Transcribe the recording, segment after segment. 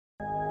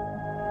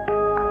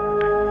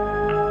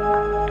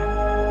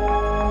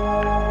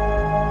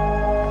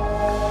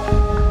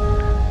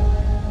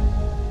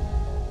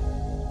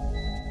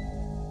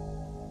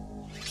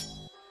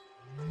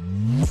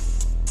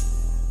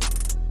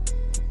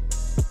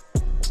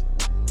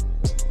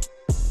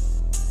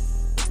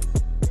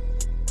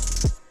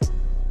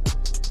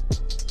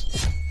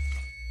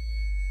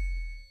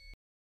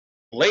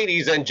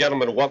Ladies and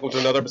gentlemen, welcome to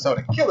another episode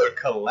of Killer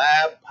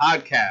Collab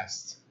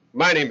Podcast.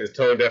 My name is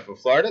Tone Deaf from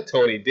Florida,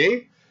 Tony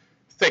D.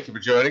 Thank you for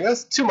joining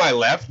us. To my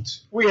left,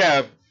 we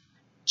have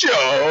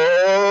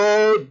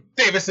Joe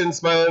Davison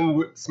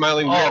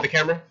smiling at the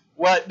camera.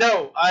 What?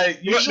 No, I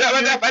usually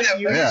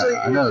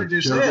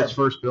introduce him. Joe's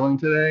first billing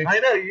today. I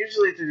know, you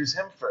usually introduce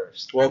him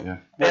first. Well,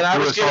 and I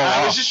was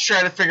just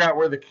trying to figure out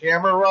where the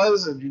camera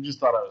was, and you just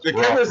thought I was. The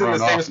camera's in the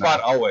same spot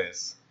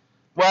always.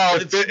 Well,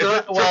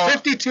 for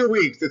 52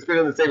 weeks, it's been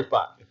in the same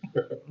spot.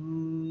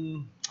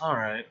 All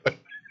right.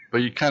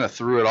 But you kind of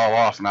threw it all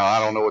off. Now I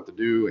don't know what to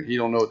do, and he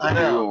don't know what to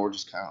do, and we're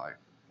just kind of like,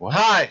 what?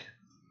 Hi.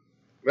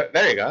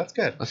 There you go. That's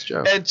good. That's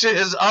Joe. And to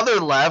his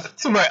other left.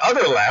 To my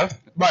other left,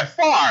 my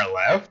far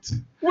left,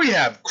 we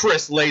have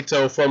Chris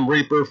Lato from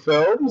Reaper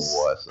Films.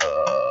 What's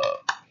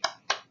up?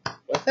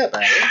 What's up,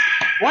 buddy?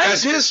 Why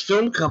does his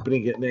film company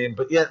get named,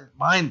 but yet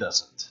mine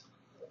doesn't?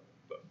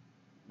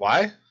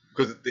 Why?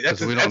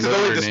 Because we don't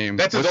know their name.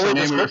 That's his What's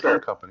only the name of your descriptor. film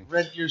company?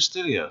 Red Gear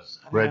Studios.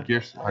 Red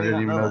Gear. I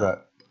didn't even know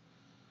that.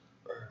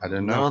 I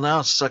didn't know. Well, now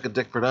it's Suck a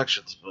Dick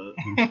Productions, but.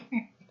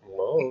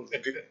 Well,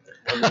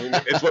 I mean,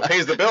 it's what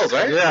pays the bills,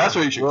 right? Yeah, that's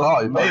what you should call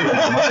it. You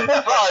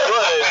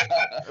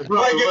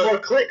probably get more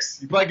clicks.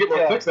 You probably get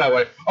more clicks that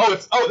way.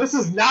 This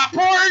is not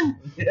porn?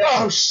 Yeah.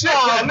 Oh, shit.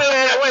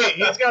 Wait,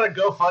 he's got a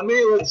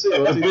GoFundMe? Let's see.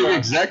 The big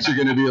execs are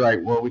going to be like,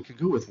 well, we could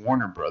go with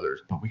Warner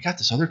Brothers, but we got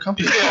this other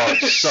company called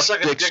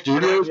Suck Dick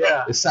Studios.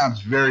 Yeah. It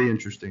sounds very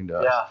interesting to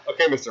us. Yeah.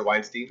 Okay, Mr.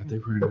 Weinstein. I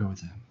think we're going to go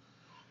with him.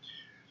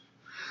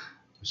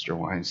 Mr.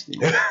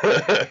 Weinstein.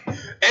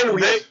 And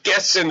we have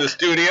guests in the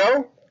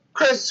studio.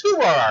 Chris, who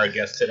are our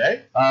guests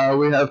today?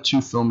 We have two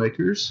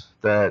filmmakers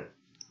that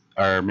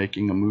are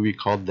making a movie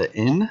called The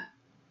Inn,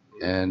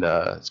 and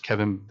it's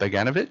Kevin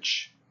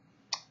Bogdanovich.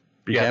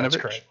 Yeah, that's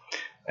correct.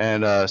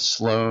 And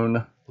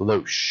Sloan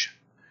Loesch.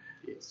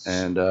 Yes.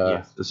 And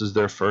this is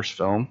their first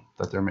film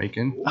that they're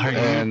making. Are you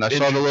and I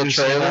saw the little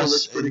trailer. It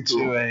looks introducing us pretty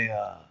cool.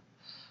 into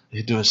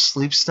you do a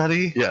sleep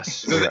study?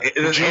 Yes. Is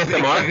this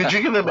ASMR? Could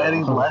you give them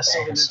any less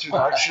of an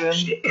introduction?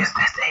 Is this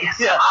ASMR?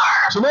 Yeah.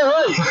 Am I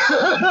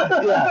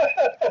right? Yeah.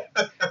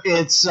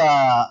 It's we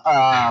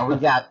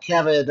got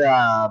Kevin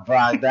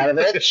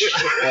Bogdanovich,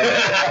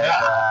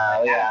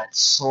 and we got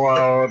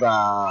Sloan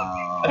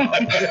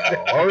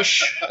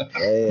Loesch.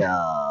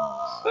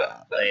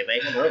 They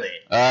make a movie.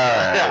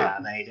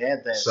 They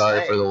did this.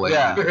 Sorry for the late.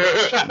 Yeah.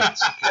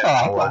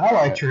 I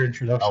liked your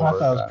introduction. I thought it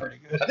was pretty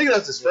good. I think that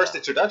was his first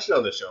introduction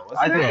on the show.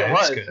 I think it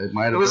was. It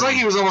might have It was been. like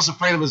he was almost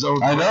afraid of his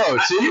own. I know.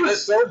 See, He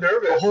was so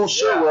nervous. the whole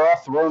show we're all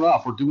thrown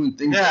off. We're doing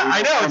things. Yeah, that we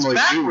I don't know. It's normally do.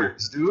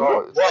 backwards, dude.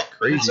 It's like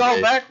crazy. It's all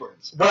Dave.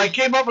 backwards. But I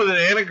came up with an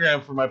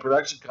anagram for my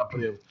production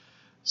company of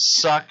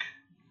Suck.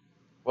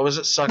 What was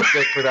it? Suck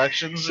Dick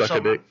Productions. or Suck a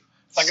something? dick.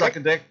 Suck a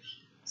Dick.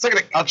 Suck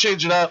it. I'll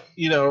change it up.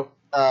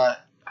 I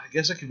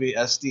guess it could be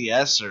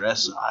SDS or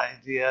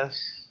SIDS.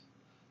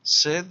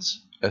 SIDS.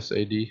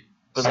 SAD.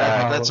 But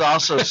that's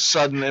also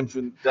sudden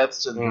infant death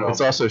syndrome. It's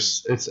also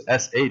it's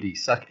SAD.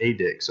 Suck a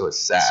dick. So it's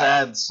sad.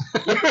 SADS.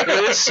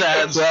 It is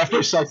SADS. So after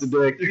you suck the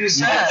dick, You're you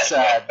sad. get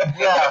sad.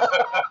 Yeah.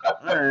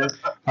 All right.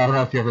 I don't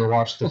know if you ever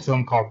watched the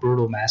film called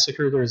Brutal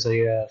Massacre. There's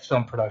a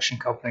film production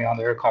company on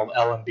there called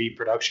LMB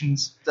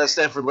Productions. That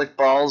stand for lick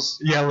balls.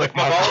 Yeah, lick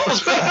my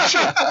balls.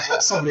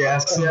 Somebody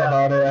asks him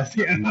about it at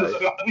the end of the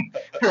film.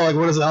 They're like,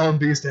 what does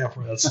LMB stand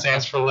for? That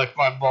stands for Lick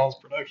My Balls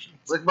Productions.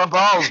 Lick my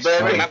balls,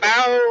 baby. My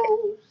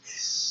bow.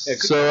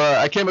 So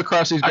I came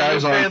across these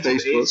guys on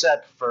Facebook.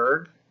 ASAP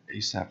Ferg.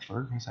 ASAP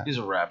Ferg? What's that? He's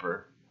a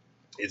rapper.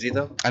 Is he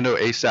though? I know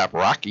ASAP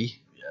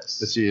Rocky. Yes.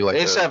 Is he like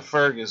ASAP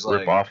Ferg is a like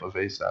rip off of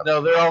ASAP?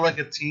 No, they're all like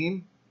a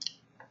team.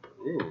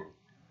 Ooh.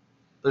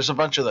 There's a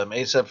bunch of them.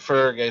 ASAP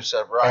Ferg,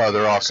 ASAP Rocky. Oh,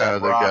 they're all A$AP kind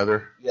of Rock.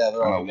 together. Yeah,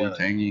 they're all Kind of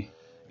together. Wu-Tangy.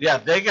 Yeah,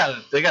 they got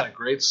a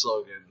great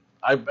slogan.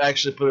 I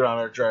actually put it on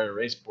our dry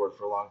erase board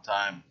for a long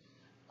time.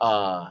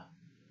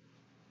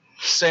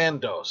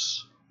 Sandos.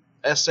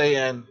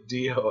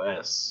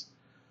 SANDOS.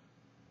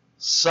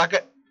 Suck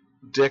a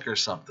dick or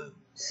something.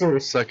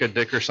 Suck a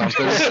dick or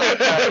something.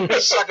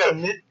 Suck a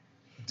nit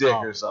dick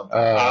or something.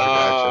 Gotcha.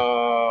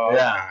 Oh,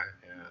 Yeah.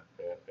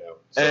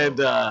 okay. And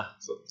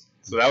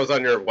So that was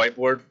on your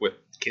whiteboard with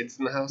kids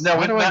in the house? no,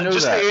 Why do I not know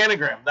just that? the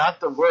anagram, not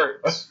the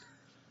words.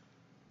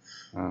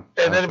 Oh,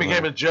 And then it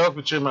became a joke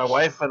between my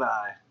wife and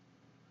I.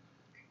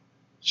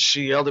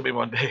 She yelled at me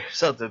one day or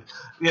something.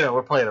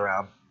 We're playing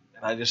around.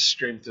 And I just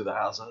screamed through the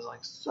house. I was like,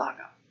 suck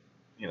 'em.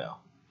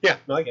 Yeah,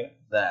 no, I get it.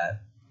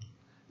 That.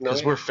 No,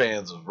 Because we're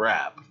fans of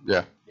rap.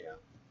 Yeah.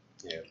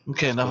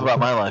 Okay, enough about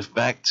my life.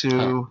 Back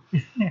to...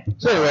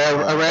 So anyway,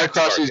 I ran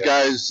across Sorry, these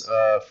guys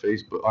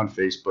on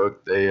Facebook.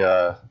 They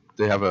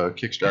have a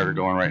Kickstarter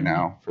going right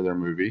now for their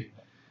movie,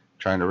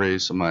 trying to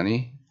raise some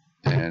money.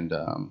 And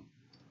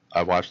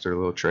I watched their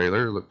little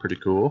trailer. It looked pretty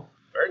cool.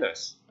 Very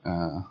nice.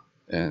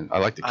 And I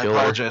like the I killer.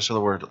 apologize for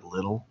the word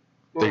little.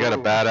 They got a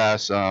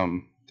badass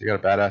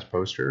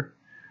poster,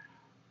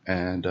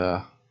 and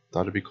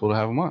thought it'd be cool to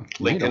have them on.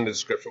 Link in the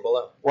description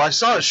below. Well, I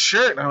saw his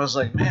shirt and I was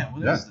like, man,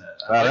 what is that?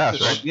 I like Badass,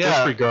 this- right? Yeah.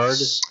 Disregard.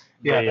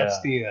 Yeah,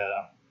 that's the.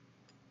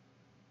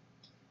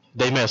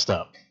 They messed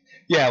up.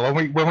 Yeah, when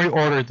we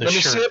ordered the Let me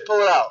shirt. see it.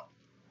 Pull it out.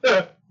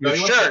 Your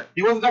shirt.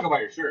 He wasn't talking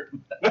about your shirt.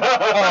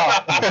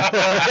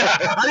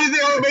 How do you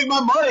think I would make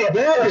my money,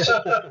 bitch?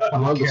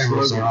 love the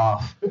Cameras slogan. are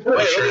off. Wait, let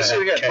me see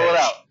it again. Pull it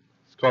out.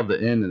 It's called The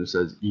Inn, and it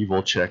says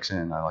evil checks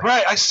in. I like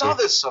Right, I saw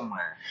this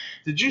somewhere.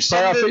 Did you It's on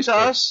send it to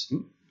Facebook. us?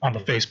 On the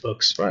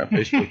Facebooks. It's right on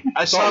Facebook.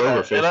 I It's saw all that.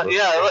 over And Facebook.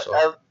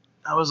 yeah,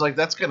 I was like,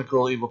 that's kind of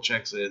cool. Evil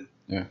checks in.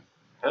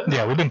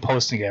 Yeah, we've been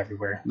posting it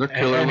everywhere. Their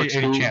killer any looks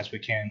cool. chance we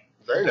can.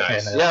 Very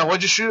nice. And, Yeah,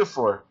 what'd you shoot it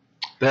for?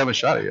 They haven't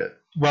shot it yet.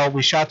 Well,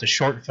 we shot the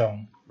short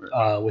film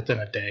within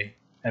a day,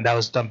 and that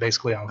was done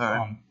basically on, Alright.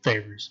 on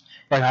favors.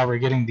 Right now, we're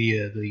getting the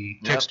Yep.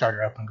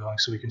 Kickstarter up and going,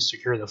 so we can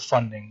secure the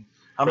funding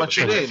How much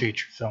for you the need?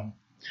 feature film.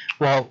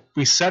 Well,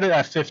 we set it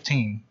at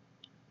 15,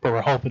 but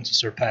we're hoping to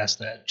surpass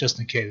that just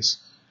in case.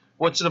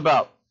 What's it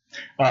about?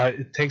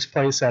 It takes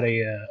place at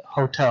a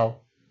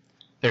hotel.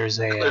 There's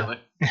a Clearly.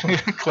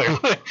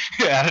 clearly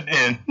at an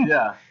inn.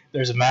 Yeah.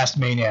 There's a masked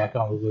maniac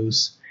on the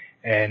loose,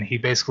 and he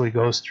basically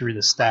goes through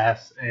the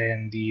staff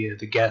and the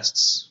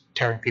guests,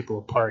 tearing people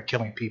apart,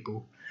 killing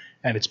people,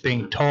 and it's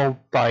being told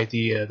by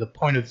the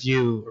point of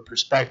view or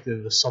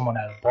perspective of someone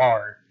at a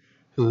bar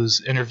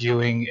who's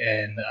interviewing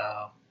and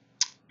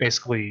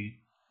basically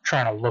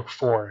trying to look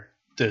for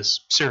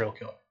this serial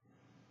killer.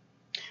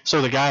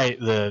 So the guy,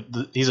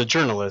 he's a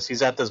journalist.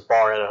 He's at this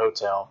bar at a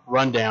hotel.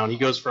 Rundown. He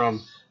goes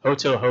from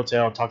hotel to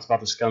hotel, talks about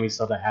the scummy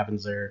stuff that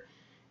happens there,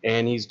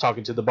 and he's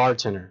talking to the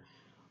bartender.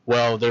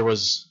 Well, there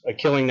was a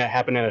killing that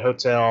happened at a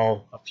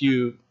hotel a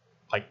few,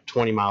 like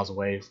 20 miles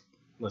away,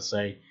 let's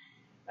say,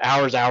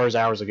 hours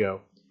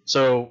ago.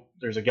 So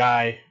there's a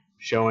guy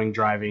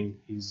driving.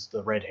 He's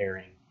the red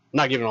herring. I'm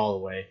not giving it all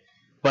away,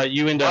 but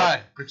you end up.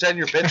 Why? Pretend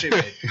you're pitching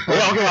me.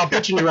 Well, okay, I'm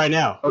pitching you right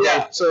now. Okay.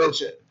 Yeah, so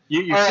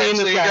You're all right, seeing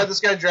so this you guy. got this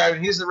guy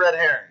driving. He's the red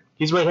herring.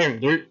 He's red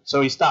herring.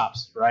 So he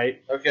stops,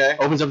 right? Okay.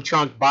 Opens up the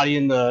trunk, body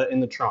in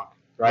the trunk,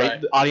 right?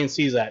 Right. The audience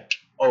sees that.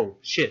 Oh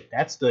shit,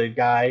 that's the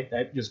guy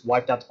that just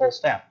wiped out the whole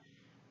staff.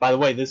 By the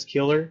way, this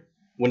killer,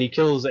 when he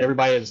kills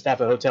everybody at the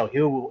staff at the hotel,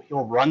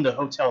 he'll run the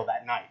hotel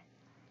that night,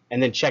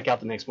 and then check out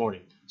the next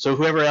morning. So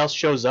whoever else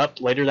shows up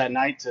later that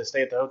night to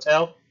stay at the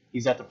hotel,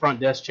 he's at the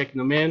front desk checking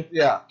them in,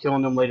 Yeah.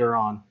 killing them later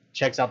on.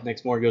 Checks out the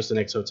next morning, goes to the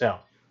next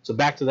hotel. So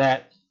back to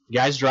that,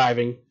 guy's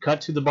driving.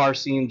 Cut to the bar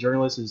scene.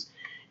 Journalist is.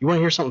 You want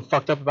to hear something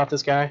fucked up about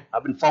this guy?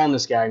 I've been following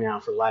this guy now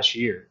for the last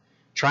year,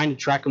 trying to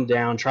track him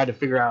down, trying to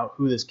figure out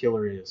who this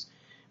killer is.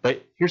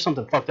 But here's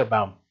something fucked up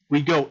about him.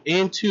 We go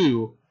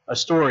into a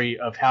story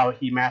of how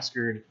he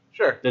massacred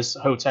Sure. this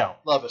hotel.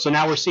 Love it. So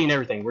now we're seeing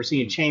everything. We're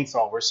seeing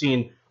chainsaw. We're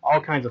seeing all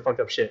kinds of fucked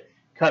up shit.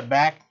 Cut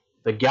back.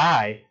 The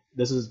guy,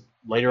 this is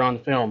later on in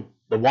the film,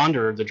 the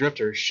wanderer, the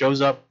drifter,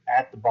 shows up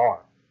at the bar,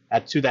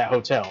 to that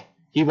hotel.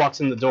 He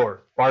walks in the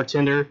door.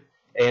 Bartender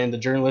and the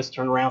journalist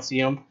turn around, see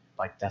him.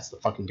 Like, that's the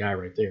fucking guy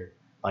right there.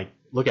 Like,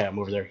 look at him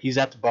over there. He's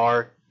at the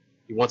bar.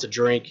 He wants a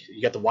drink.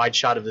 You got the wide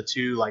shot of the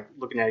two, like,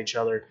 looking at each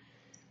other.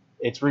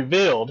 It's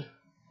revealed.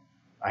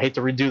 I hate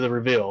to redo the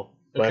reveal,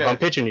 but if Okay. I'm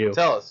pitching you,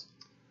 Tell us.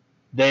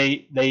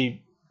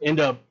 they end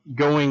up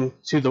going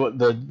to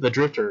the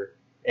drifter,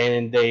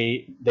 and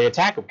they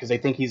attack him because they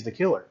think he's the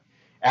killer.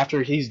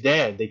 After he's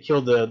dead, they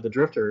kill the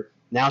drifter.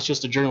 Now it's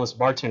just a journalist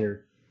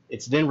bartender.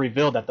 It's then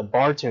revealed that the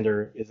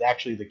bartender is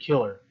actually the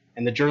killer,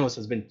 and the journalist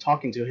has been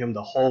talking to him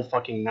the whole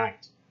fucking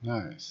night.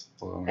 Nice.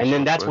 Well, And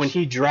then that's when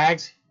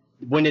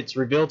when it's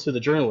revealed to the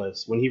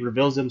journalist, when he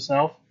reveals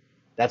himself,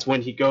 that's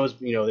when he goes,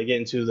 they get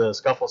into the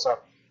scuffle stuff.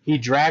 He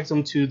drags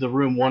him to the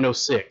room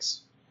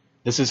 106.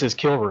 This is his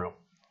kill room.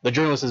 The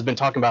journalist has been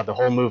talking about the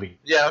whole movie.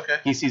 Yeah. Okay.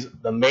 He sees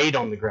the maid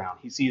on the ground.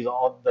 He sees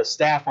all the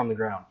staff on the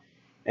ground.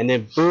 And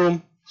then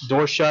boom,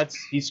 door shuts.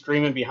 He's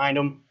screaming behind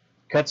him.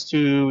 Cuts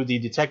to the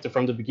detective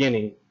from the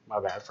beginning. My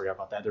bad, I forgot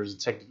about that. There's a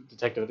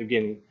detective at the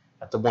beginning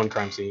at the one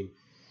crime scene.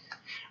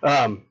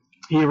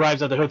 He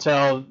arrives at the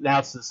hotel. Now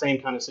it's the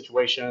same kind of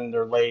situation.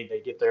 They're late. They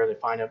get there. They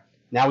find him.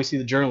 Now we see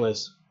the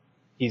journalist.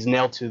 He's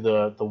nailed to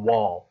the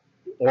wall.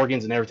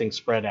 Organs and everything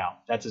spread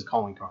out. That's his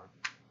calling card.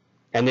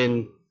 And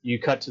then you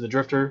cut to the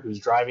drifter who's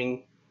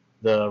driving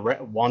the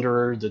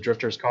wanderer, the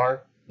drifter's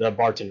car. The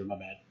bartender, my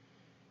bad.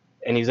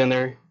 And he's in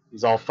there.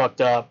 He's all fucked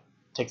up.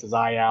 Takes his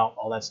eye out.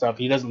 All that stuff.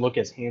 He doesn't look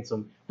as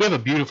handsome. We have a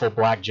beautiful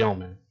black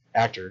gentleman,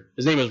 actor.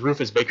 His name is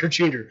Rufus Baker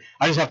Jr.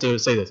 I just have to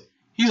say this.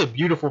 He's a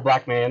beautiful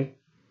black man.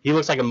 He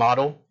looks like a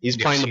model. He's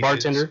Yes, playing the he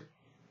bartender. is.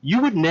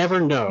 You would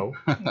never know.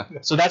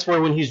 So that's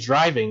where when he's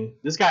driving,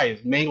 this guy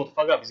is mangled the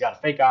fuck up. He's got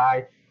a fake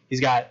eye. He's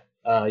got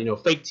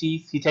fake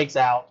teeth. He takes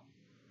out.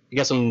 You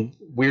got some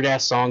weird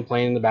ass song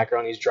playing in the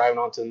background. He's driving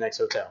on to the next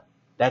hotel.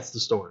 That's the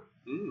story.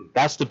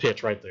 That's the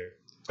pitch right there.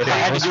 If I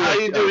had to do How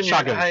a- you doing? a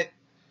shotgun.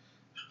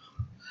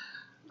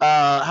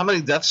 How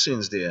many death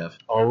scenes do you have?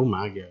 Oh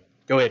my god.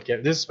 Go ahead,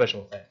 Kevin. This is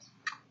special effects.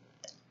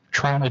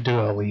 Trying to do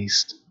at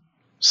least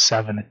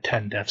 7 to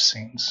 10 death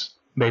scenes,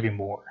 maybe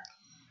more.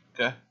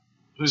 Okay.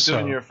 Who's So-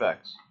 doing your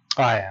effects?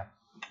 I am.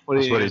 What do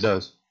That's you what he use?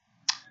 does.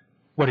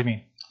 What do you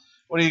mean?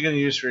 What are you going to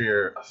use for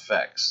your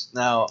effects?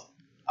 Now,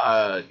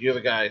 you have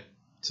a guy.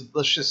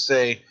 Let's just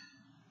say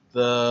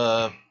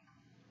the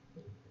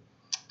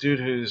dude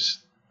who's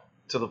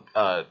to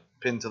the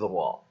pinned to the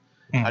wall.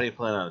 Hmm. How do you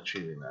plan on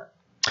achieving that?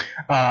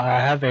 I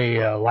have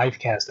a live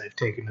cast I've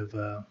taken of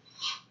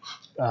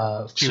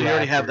a few So you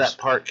already have actors.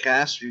 that part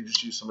cast, or you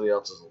just use somebody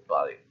else's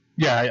body?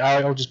 Yeah,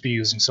 I'll just be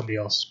using somebody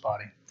else's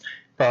body,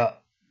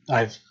 but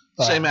I've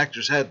Same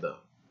actor's head, though.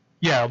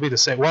 Yeah, it'll be the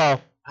same. Well,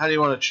 How do you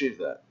want to achieve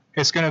that?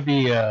 it's going to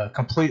be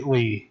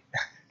completely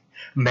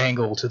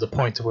mangled to the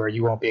point to where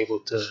you won't be able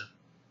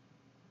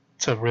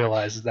to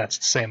realize that that's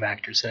the same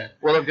actor's head.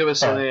 Well, it'll give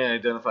us any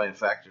identifying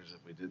factors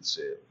if we did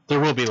see it. There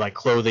will be like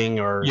clothing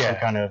or Yeah. some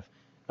kind of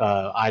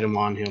item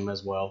on him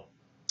as well.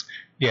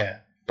 Yeah,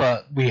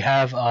 but we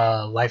have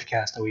a life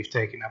cast that we've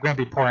taken. I'm going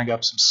to be pouring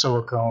up some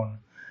silicone,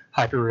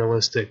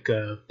 hyper-realistic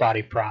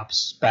body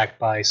props backed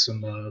by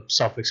some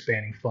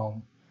self-expanding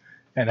foam,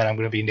 and then I'm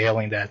going to be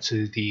nailing that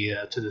to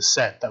the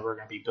set that we're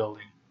going to be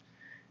building.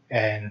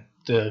 And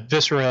the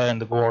viscera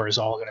and the gore is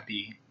all going to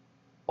be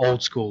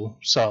old school,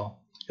 so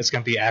it's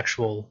going to be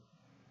actual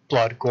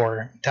blood,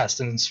 gore,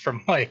 intestines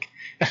from like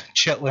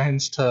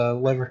chitlins to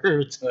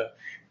liver to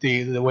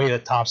the way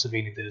that Tom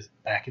Savini did it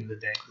back in the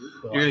day.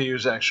 You're going to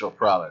use actual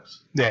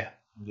products. Yeah.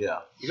 Yeah.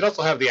 You could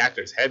also have the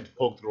actor's head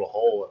poked through a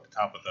hole at the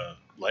top of the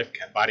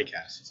body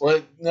cast.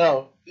 Well,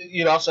 no,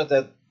 you'd also have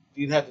to.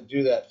 You'd have to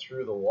do that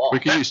through the wall. We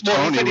could use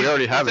Tony. We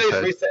already have his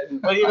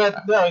head. But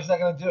no, he's not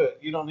going to do it.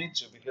 You don't need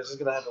to because he's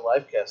going to have the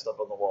life cast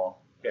up on the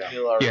wall. Yeah.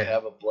 He'll already Yeah.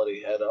 have a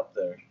bloody head up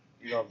there.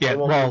 You know, Yeah, they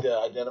won't well- need to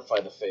identify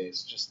the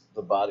face, just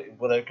the body.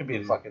 But it could be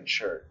a fucking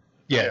shirt.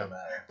 Yeah. Doesn't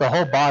matter. The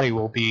whole body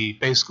will be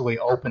basically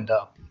opened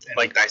up. And,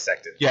 Like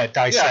dissected. yeah,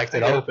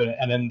 dissected Yeah, yeah. open,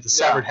 and then the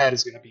severed head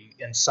is going to be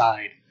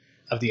inside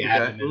of the Okay.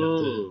 abdomen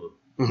of the.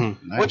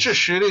 Mm-hmm. Nice. What's your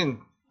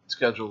shooting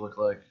schedule look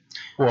like?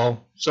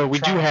 Well, So we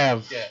do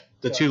have yeah.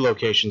 the two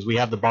locations. We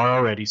have the bar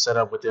already set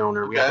up with the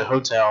owner. We have Okay. the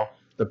hotel,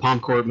 the Palm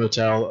Court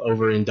Motel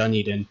over in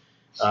Dunedin.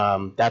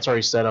 That's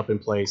already set up in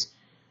place.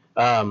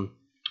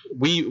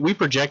 We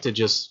projected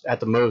just at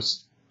the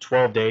most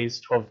 12 to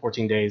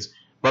 14 days,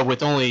 but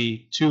with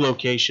only two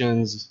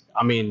locations,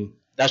 I mean,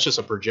 that's just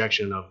a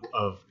projection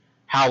of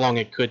how long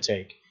it could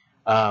take.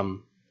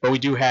 But we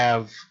do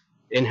have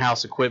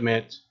in-house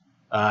equipment,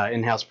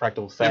 in-house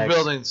practical You're effects.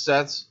 building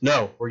sets.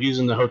 No, we're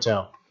using the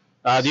hotel.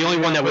 The only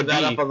one that Put would that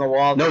be up on the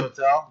wall of the No.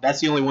 hotel. that's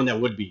the only one that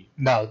would be.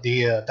 No,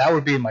 the that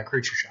would be in my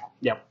creature shop.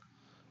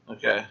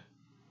 Okay.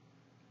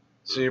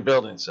 So you're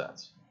building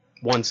sets.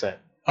 One set.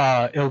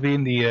 It'll be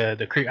in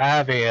I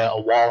have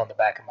a wall in the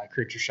back of my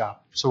creature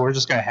shop, so we're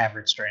just gonna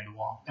hammer it straight in the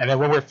wall, and then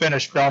when we're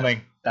finished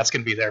filming, that's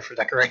gonna be there for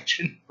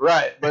decoration.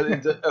 Right, but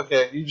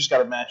okay, you just got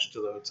to match it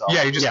to the hotel.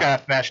 Yeah, you just Yeah.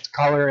 gotta match the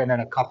color and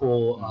then a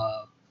couple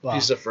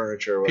piece of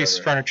furniture, or whatever. piece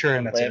of furniture,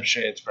 and that's it.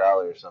 Lampshades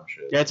probably or some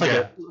shit. Yeah, it's like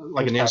Yeah.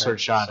 like an It's insert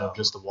shot of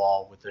just the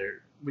wall with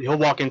their. He'll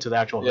walk into the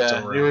actual hotel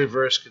Yeah, room. your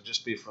reverse could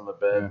just be from the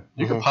bed.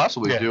 You could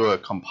possibly Yeah. do a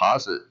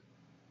composite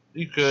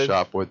You could.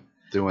 shop with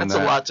doing That's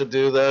that. a lot to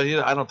do, though.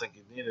 I don't think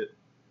you need it.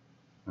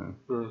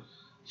 Hmm.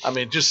 I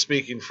mean, just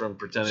speaking from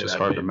pretending It's just I've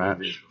hard made to match.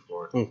 movies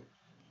before, Hmm.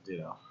 you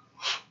know.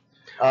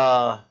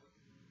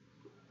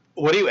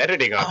 What are you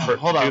editing on for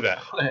hold to on. do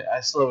that? I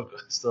still have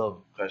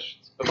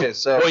questions. Okay,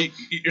 so Well,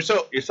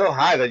 you're so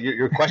high that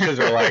your questions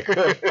are like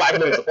 5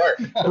 minutes apart.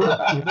 Yeah,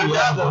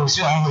 I was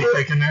finally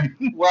thinking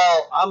in.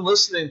 well, I'm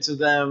listening to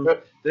them.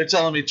 They're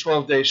telling me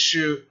 12-day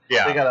shoot.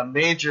 Yeah. They got a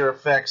major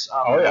effects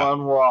on Oh, yeah.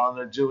 one wall, and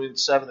they're doing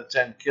 7 to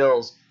 10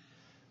 kills.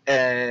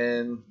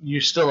 And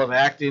you still have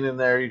acting in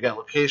there. You got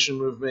location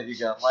movement. You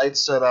got lights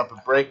set up and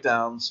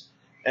breakdowns,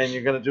 and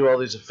you're going to do all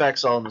these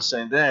effects all in the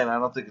same day. And I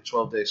don't think a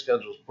 12-day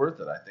schedule is worth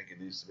it. I think it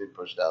needs to be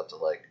pushed out to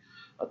like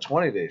a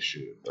 20-day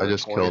shoot. I or a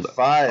just killed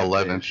 25-day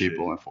 11 shoot.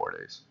 people in 4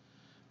 days.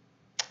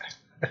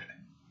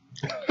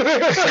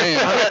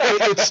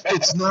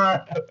 It's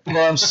not. What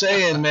I'm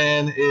saying,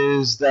 man,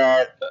 is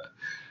that.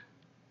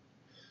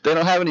 They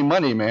don't have any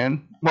money,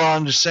 man. Well,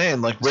 I'm just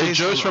saying, like, So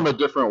Joe's from a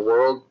different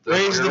world. than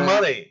raise the you're in.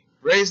 money.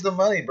 Raise the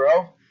money,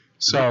 bro.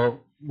 So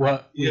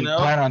what we You know?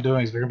 plan on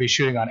doing is we're gonna be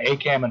shooting on A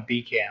cam and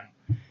B cam,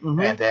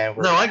 and then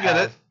we're No, I gonna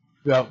get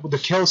have- the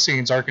kill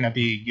scenes are gonna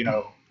be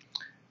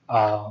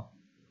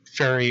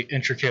very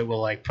intricate with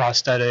like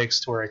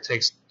prosthetics to where it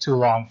takes too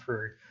long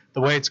for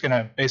the way it's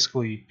gonna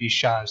basically be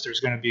shot. Is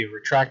there's gonna be a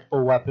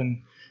retractable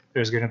weapon.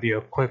 There's gonna be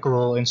a quick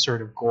little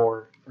insert of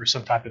gore or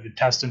some type of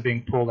intestine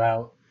being pulled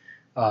out.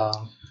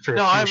 For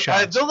No, a few I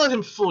shots. don't let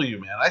him fool you,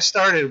 man. I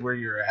started where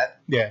you're at.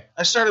 Yeah.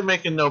 I started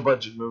making no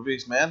budget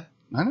movies, man.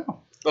 I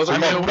know. Those are I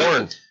mean, called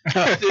porn.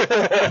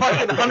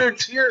 Fucking 100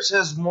 Tears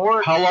has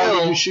more. How long did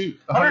you kills. shoot?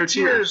 100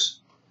 Tears,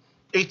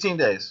 18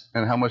 days,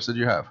 And how much did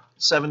you have?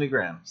 70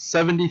 grand.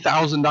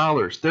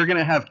 $70,000. They're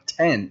gonna have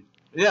 10.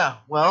 Yeah,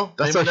 well,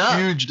 That's maybe a not.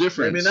 huge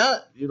difference. Maybe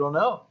not. You don't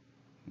know.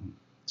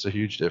 It's a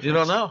huge difference. You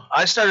don't know.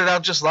 I started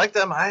out just like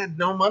them. I had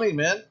no money,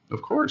 man.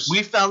 Of course.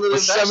 We found an But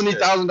investor.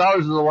 $70,000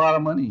 is a lot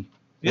of money.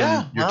 Yeah,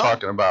 when you're well,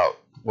 talking about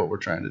what we're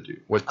trying to do.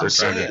 What they're I'm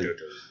trying to saying. do.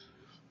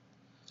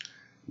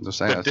 I'm just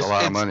saying But that's a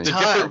lot of money. The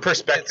different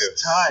perspectives.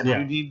 It's time. Yeah.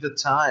 You need the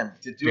time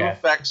to do Yeah.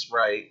 effects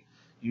right.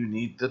 You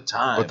need the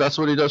time. But that's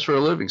what he does for a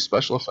living,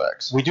 special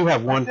effects. We do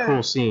have one Okay.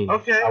 cool scene.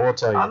 Okay. I will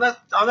tell you. I'm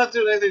not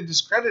doing anything to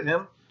discredit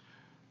him.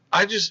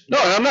 I just No,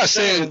 and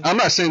I'm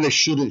not saying they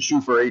shouldn't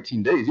shoot for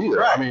 18 days either.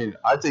 Right. I mean,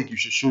 I think you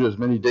should shoot as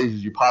many days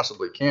as you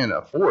possibly can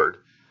afford.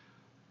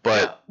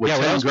 But with yeah,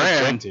 well, 10 that was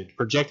grand,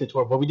 projected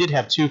 12, but we did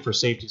have 2 for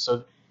safety,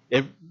 so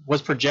it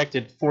was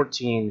projected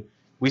 14.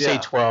 We say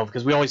 12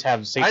 because we always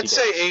have safety. I'd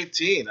say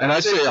 18. and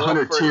I'd say 12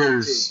 100 for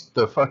tiers,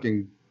 the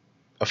fucking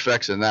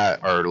effects in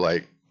that are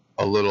like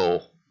a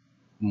little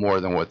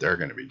more than what they're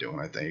going to be doing,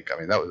 I think. I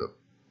mean, that was a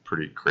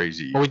pretty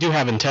crazy. Well, we do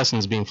have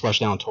intestines being flushed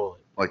down the toilet.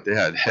 Like they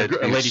had heads A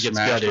being lady gets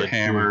smashed with gutted.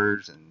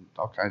 hammers and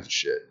all kinds of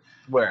shit.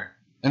 18. Where?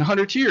 And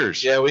 100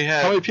 tiers. Yeah, we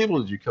How had. many people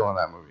did you kill in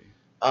that movie?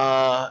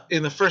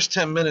 In the first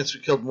 10 minutes, we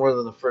killed more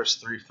than the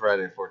first 3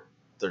 Friday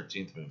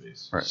 13th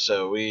movies. Right.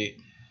 So we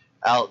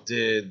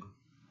outdid.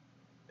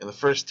 In the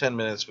first 10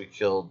 minutes, we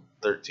killed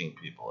 13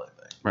 people,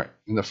 I think. Right.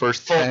 In the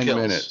first Full 10 kills.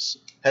 minutes.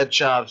 Head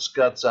chops,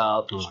 guts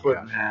out, Oh my split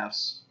gosh. in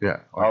halves. Yeah.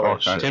 All that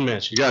kinds shit. of- 10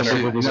 minutes. You guys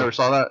you never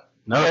saw that?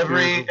 No.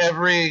 Every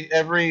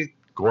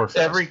Gore fest.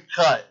 every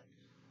cut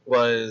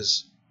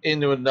was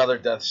into another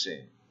death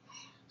scene.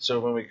 So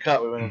when we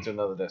cut, we went into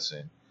another death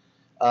scene.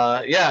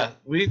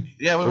 We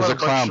There was won a clown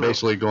bunch of-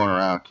 basically going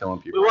around killing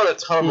We people. won a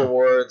ton of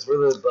awards. We're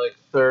the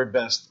third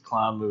best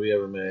clown movie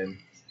ever made.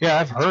 Yeah,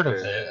 I've heard of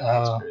Crazy. it.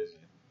 That's crazy.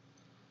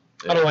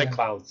 I don't like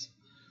clowns.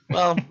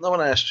 Well, no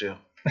one asked you.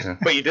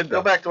 But you did Go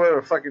though. back to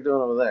whatever the fuck you're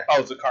doing over there. Oh,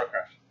 it's a car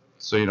crash.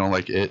 So you don't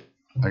like it,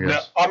 I No,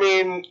 guess. I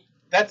mean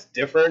that's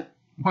different,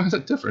 Why is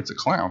it different? It's a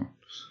clown.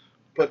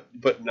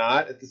 but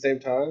not at the same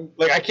time.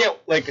 Like I can't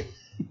like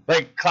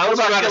What clowns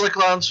are about not. Killer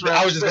Clowns from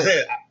I was Outer just gonna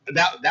Space? say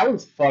that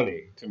one's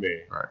funny to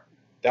me. Right.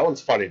 That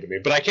one's funny to me,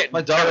 but I can't.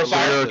 My daughter So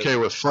Fire- you're okay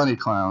with funny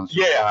clowns.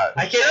 Yeah,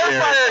 I can't.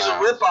 Terrifier is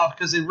a ripoff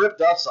because they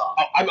ripped us off.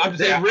 Oh, I'm just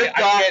They saying. ripped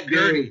I off can't do.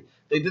 Gertie.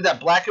 They did that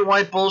black and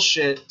white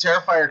bullshit.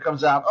 Terrifier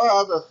comes out.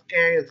 Oh, the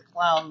scariest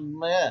clown.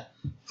 Man,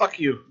 fuck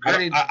you.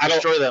 Gertie, I don't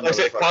destroy that Like I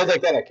said, motherfucker. clowns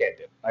like that I can't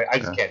do. I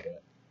just Yeah. can't do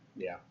it.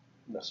 Yeah.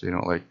 So you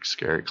don't like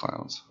scary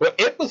clowns. But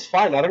it was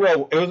fun. I don't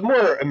know. It was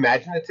more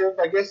imaginative,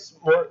 I guess,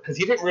 more because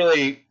he didn't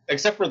really,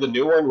 except for the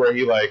new one where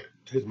he like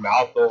his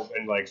mouth opened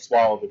and like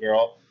swallowed the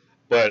girl.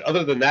 But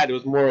other than that, it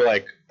was more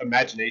like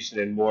imagination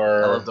and I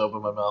more. love to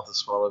open my mouth to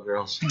swallow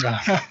girls.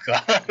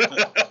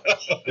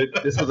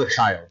 This was a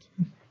child.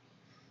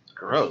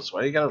 Gross.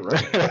 Why you gotta ruin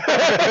it?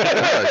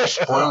 Yeah, you're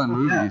spoiling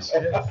movies.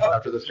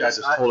 After this guy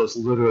just told us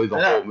literally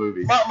the whole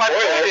movie. Well, my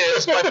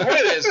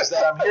point is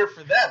that I'm here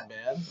for them,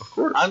 man. Of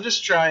course. I'm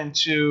just trying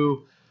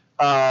to,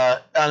 I'm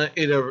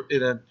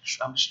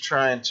just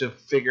trying to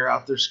figure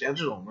out their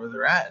schedule and where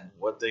they're at and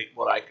what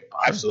I could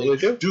possibly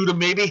Absolutely do to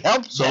maybe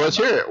help. So them. let's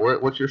hear it.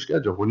 What's your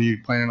schedule? When are you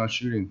planning on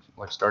shooting?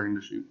 Like starting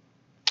to shoot?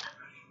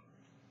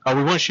 We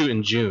want to shoot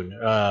in June.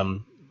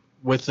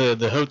 With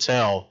the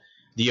hotel,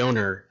 the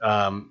owner,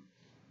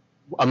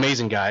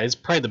 amazing guy. It's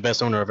probably the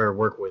best owner I've ever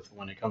worked with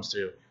when it comes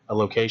to a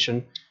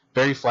location.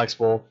 Very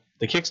flexible.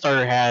 The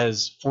Kickstarter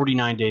has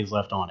 49 days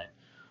left on it.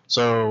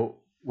 So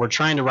we're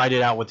trying to write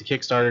it out with the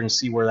Kickstarter and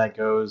see where that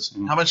goes.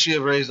 How much you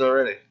have raised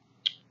already?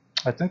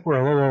 I think we're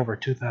a little over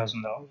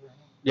 $2,000.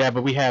 Yeah,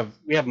 but we have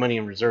money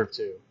in reserve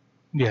too.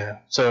 Yeah.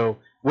 So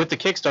with the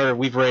Kickstarter,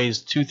 we've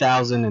raised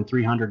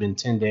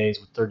 2,310 days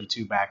with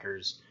 32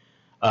 backers,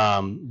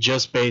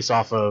 just based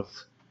off of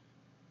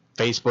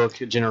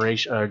Facebook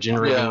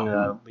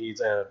generating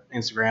leads,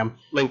 Instagram.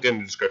 Linked in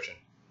the description.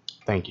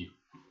 Thank you.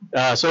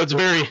 So it's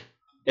very,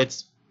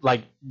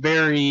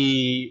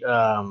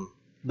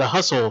 the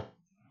hustle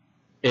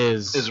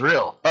is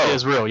real.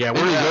 real. Yeah, we're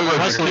Those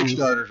hustling.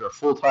 Kickstarters are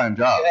full-time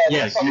jobs.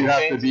 Yes, You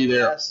have to be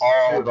there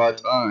all the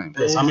time.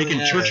 Yes, I'm making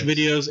church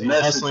videos and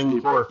Message hustling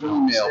people, horror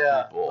films. email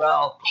Yeah. people,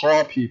 Well,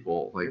 call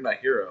people. Like you're my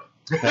hero.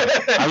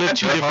 I live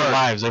 2 different hard.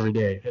 lives every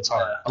day. It's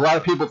hard. a lot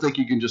of people think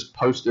you can just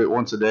post it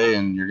once a day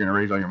and you're gonna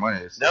raise all your money.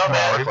 It's No, not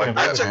man. work like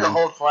I that, took a man.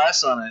 whole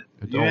class on it.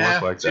 It You don't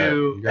have work like that. to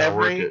You gotta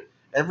work it.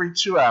 every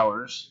 2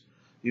 hours.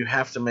 You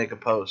have to make a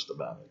post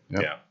about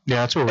it, Yeah,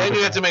 that's what we're and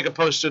you looking have to at. make a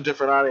post to a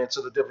different audience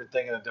with a different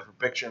thing and a different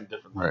picture and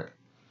different. Right.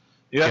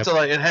 You have to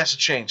it has to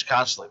change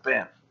constantly.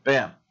 Bam,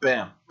 bam,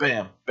 bam,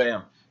 bam,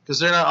 bam. Because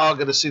they're not all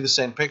going to see the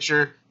same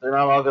picture. They're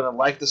not all going to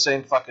like the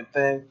same fucking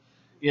thing.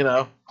 You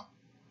know.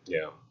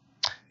 Yeah.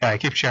 Yeah, I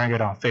keep sharing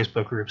it on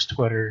Facebook groups,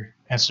 Twitter,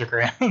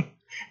 Instagram,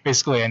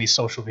 basically any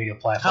social media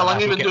platform. How long I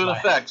you can been get doing my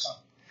effects? hands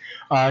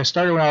on. I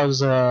started when I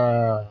was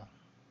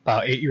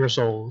about 8 years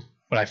old,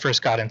 when I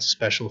first got into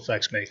special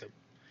effects makeup.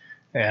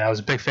 And I was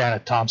a big fan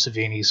of Tom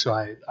Savini, so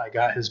I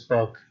got his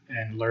book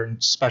and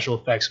learned special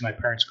effects in my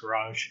parents'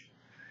 garage.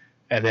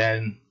 And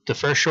then the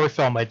first short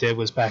film I did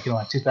was back in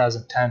like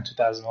 2010,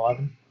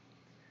 2011.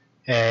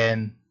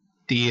 And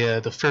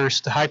the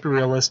first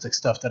hyper-realistic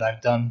stuff that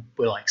I've done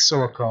with like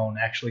silicone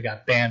actually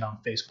got banned on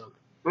Facebook.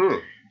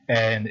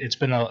 And it's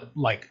been a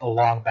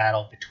long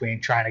battle between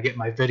trying to get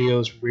my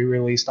videos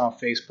re-released on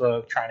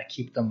Facebook, trying to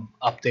keep them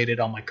updated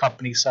on my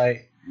company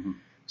site. Mhm.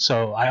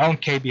 So I own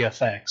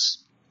KBFX,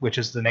 which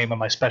is the name of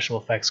my special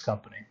effects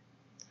company.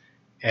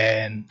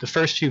 And the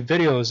first few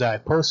videos that I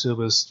posted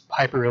was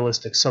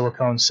hyper-realistic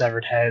silicone,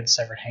 severed heads,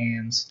 severed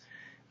hands.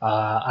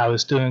 I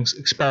was doing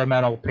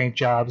experimental paint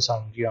jobs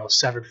on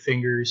severed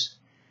fingers.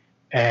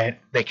 and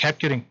they kept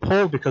getting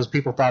pulled because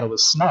people thought it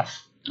was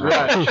snuff.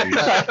 Right.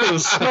 It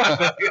was snuff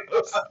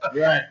videos.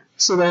 Right.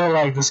 So they were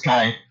like, this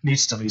guy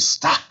needs to be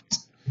stopped.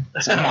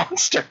 It's a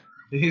monster.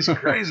 He's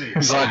crazy.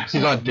 He's on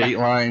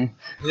Dateline.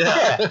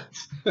 Yeah.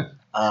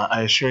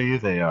 I assure you,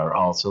 they are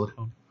all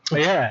silicone.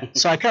 Yeah.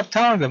 So I kept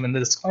telling them in the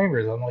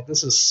disclaimers, I'm like,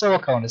 this is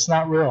silicone. It's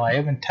not real. I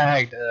even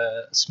tagged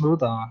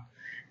Smooth On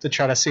to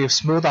try to see if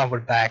Smooth On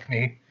would back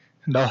me.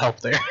 No help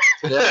there.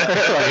 Yeah. You're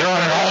on your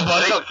own,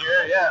 buddy. I don't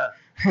care. Yeah.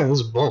 This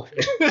is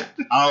bullshit.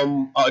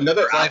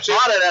 Another I option.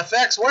 bought at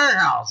FX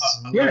Warehouse.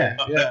 Yeah.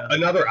 Yeah.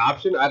 Another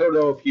option. I don't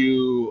know if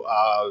you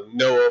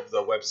know of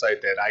the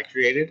website that I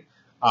created.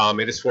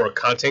 It is for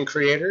content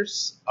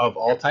creators of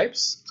all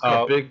types.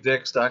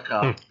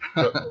 BigDicks.com.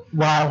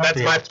 Wow.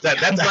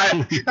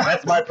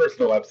 That's my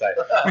personal website.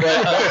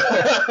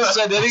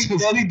 Send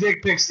any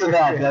dick pics to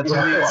that. That's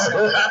what he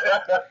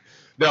wants.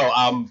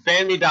 No,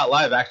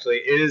 fanme.live actually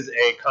is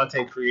a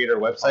content creator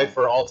website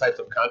for all types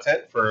of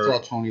content. I saw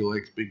For Tony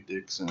likes big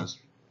dicks on his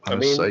I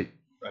mean- site.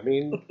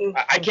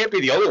 I can't be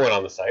the only one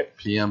on the site.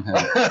 PM him.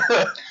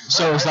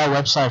 So is that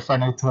website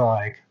friendly to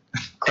like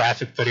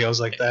graphic videos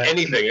like that?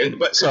 Anything,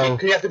 but So-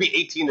 you have to be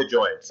 18 to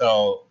join.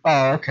 So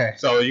Oh, okay. you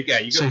So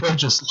can you put. can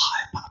just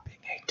lie about being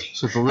 18.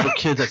 So the little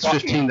kid that's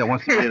 15 that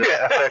wants to be the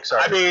FX I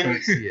artist. mean,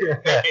 can't see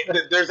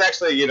it. there's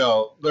actually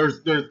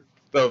there's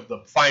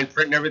the fine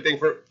print and everything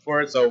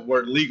for it, so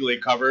we're legally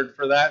covered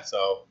for that.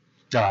 So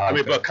I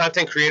mean, but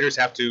content creators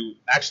have to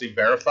actually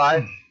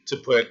verify to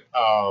put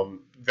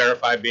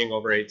verify being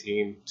over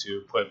 18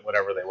 to put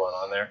whatever they want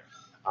on there.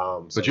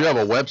 But you have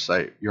a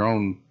website, your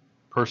own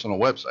personal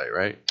website,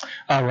 right?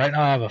 Right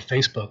now I have a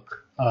Facebook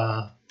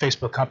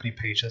company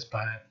page that's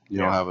by it. You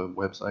don't have a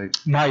website.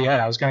 Not yet.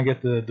 I was gonna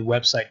get the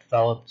website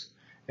developed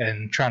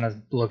and trying to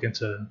look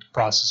into the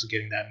process of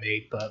getting that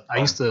made. But I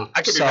used to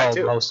I could do sell that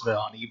too. most of it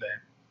on eBay.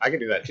 I can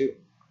do that too.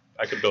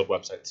 I can build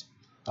websites.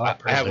 Oh, I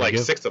have like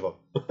 6 of them.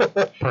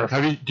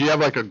 Do you have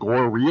like a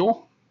gore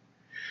reel?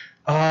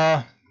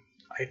 I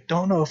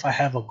don't know if I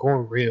have a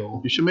gore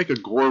reel. You should make a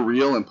gore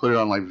reel and put it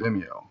on like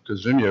Vimeo,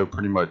 because Vimeo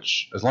pretty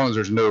much, as long as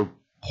there's no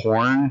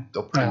porn,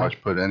 they'll pretty Uh-huh.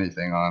 much put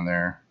anything on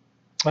there.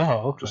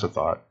 Oh, okay. Just a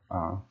thought.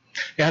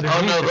 Yeah, I've been Oh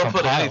meaning no, to they'll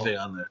put compile. anything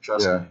on there.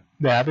 Trust Yeah. me.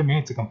 Yeah, I've been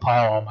meaning to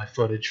compile all my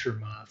footage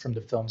from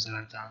the films that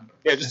I've done.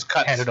 Yeah, just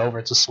cut. Hand it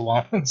over to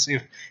Salon and see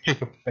if he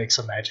can make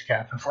some magic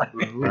happen for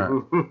me.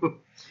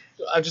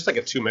 Just like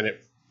a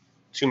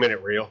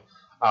 2-minute reel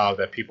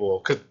that people,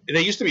 because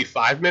they used to be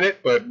 5-minute,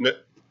 but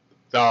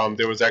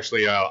there was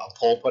actually a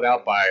poll put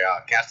out by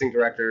casting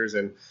directors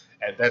and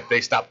that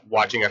they stopped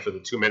watching after the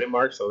 2-minute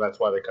mark, so that's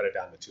why they cut it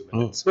down to 2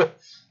 minutes.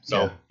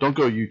 So Yeah. Don't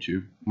go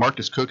YouTube.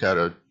 Marcus Cook had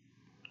a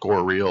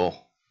gore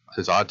reel,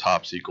 his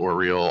autopsy gore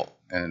reel,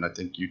 and I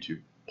think YouTube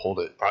pulled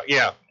it.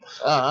 yeah,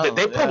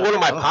 they pulled one of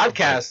my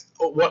podcasts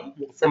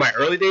for my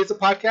early days of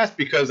podcast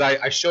because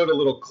I showed a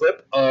little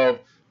clip of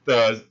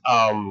the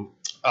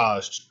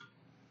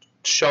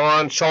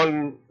Shaun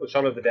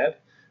of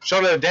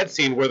the Dead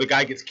scene where the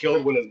guy gets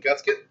killed when his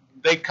guts get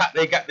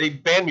they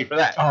banned me for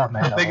that. Oh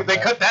man, They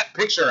cut that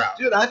picture out.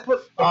 Dude, I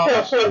put.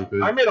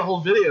 Stupid. I made a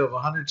whole video of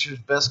 100 years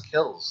best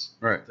kills.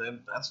 Right. Then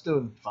that's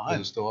doing Is fine.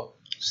 it still up?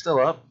 Still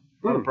up.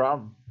 Not a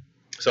problem.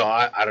 So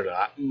I don't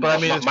know. But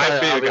I mean, it's my probably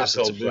video got obvious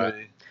it's a filled for that.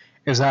 movie.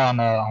 Is that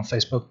on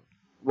Facebook?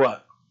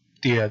 What?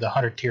 The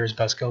 100 tiers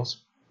best kills.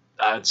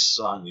 It's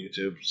on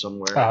YouTube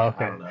somewhere. Oh,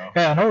 okay. I don't know.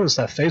 Yeah, I noticed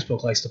that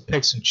Facebook likes to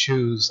pick and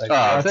choose like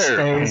Oh, what they're a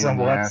stays pain and in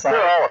the what ass. side.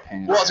 They're all a pain.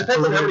 in the Well, it ass.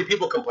 depends on how many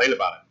people complain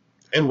about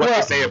it and what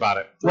Well- they say about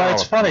it. Well,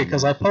 it's Oh, funny okay.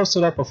 because I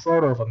posted up a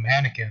photo of a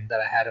mannequin that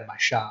I had in my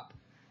shop.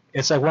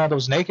 It's like one of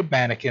those naked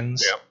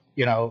mannequins. Yep.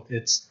 You know,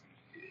 it's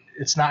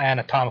not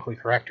anatomically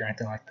correct or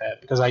anything like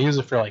that because I use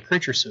it for like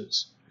creature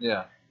suits.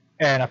 Yeah.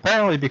 And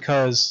apparently,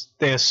 because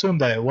they assumed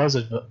that it was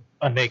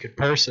a naked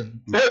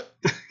person,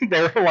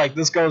 they were like,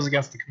 "This goes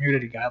against the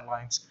community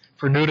guidelines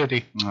for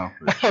nudity." Oh,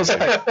 I was like,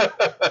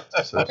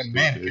 so fucking stupid.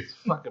 mannequin.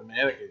 Fucking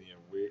mannequin, you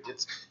weird.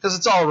 It's because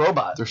it's all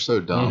robots. They're so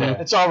dumb. Yeah.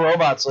 It's all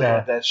robots looking Yeah.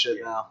 at that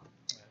shit now.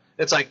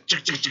 It's like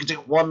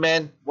one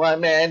man, one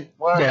man,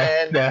 one Yeah,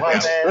 man, yeah. one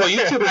man. Well,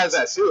 YouTube has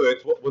that too.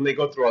 It's when they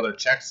go through all their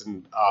checks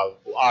and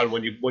on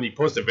when you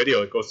post a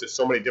video, it goes to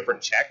so many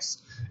different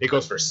checks. It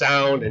goes for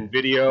sound and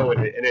video,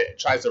 and it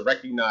tries to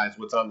recognize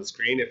what's on the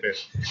screen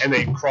and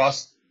they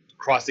cross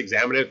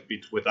examine it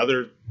with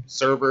other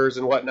servers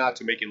and whatnot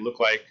to make it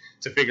look like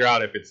to figure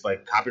out if it's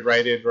like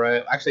copyrighted,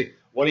 right? Actually,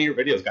 one of your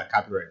videos got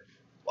copyrighted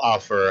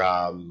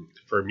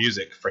for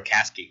music for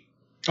Kasky.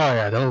 Oh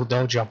yeah,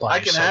 they'll jump on. I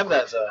you can so have quick.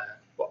 that though.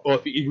 Well,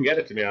 if you can get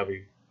it to me, I'll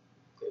be.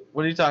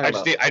 What are you talking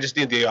about? I just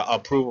need the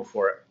approval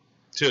for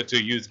it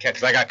to use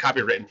because I got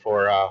copywritten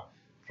for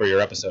your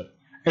episode.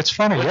 It's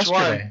funny. Which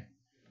Yesterday,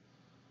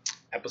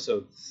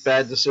 Episode.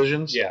 Bad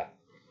decisions. Yeah.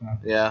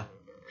 Yeah.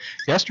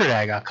 yesterday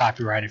I got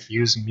copyrighted for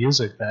using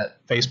music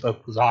that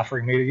Facebook was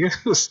offering me to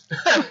use.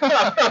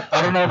 I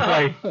don't know if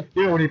like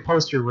when you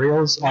post your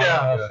reels on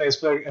Yeah.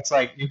 Facebook, it's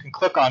like you can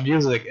click on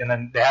music and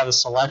then they have a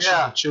selection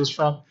Yeah. to choose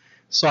from.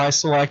 So I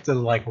selected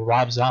like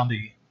Rob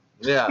Zombie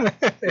Yeah,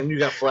 and you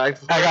got flagged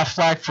for I it. got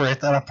flagged for it.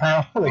 That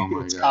apparently Oh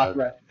my it's God.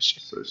 copyright.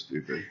 So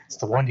stupid. It's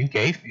the one you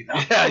gave me, though.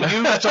 Yeah,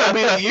 you told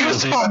me to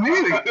use it. told me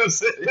to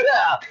use it.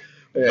 Yeah.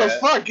 The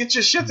fuck? Get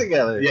your shit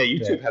together. Yeah,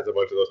 YouTube has a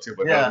bunch of those too,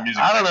 but Yeah. the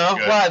music I don't know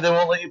good. why they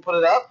won't let you put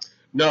it up.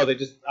 No, they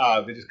just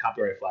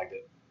copyright flagged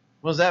it.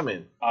 What does that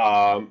mean?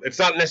 It's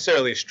not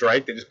necessarily a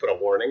strike. They just put a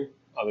warning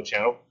on the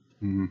channel.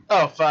 Mhm.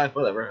 Oh, fine,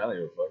 whatever. I don't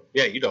give a fuck.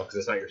 Yeah, you don't because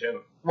it's not your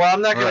channel. Well,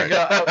 I'm not gonna Right.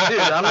 go, dude.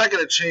 I'm not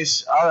gonna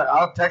chase.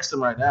 I'll text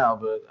him right now,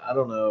 but I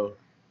don't know.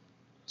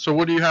 So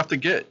what do you have to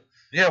get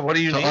Yeah, what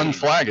do you to need?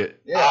 unflag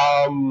it?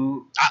 Yeah.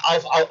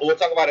 We'll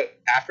talk about it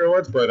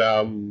afterwards, but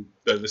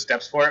the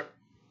steps for it,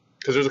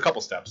 because there's a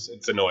couple steps.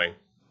 It's annoying.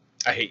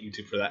 I hate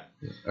YouTube for that.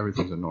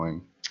 Everything's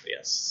annoying.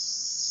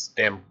 Yes,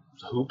 damn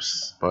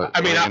hoops. But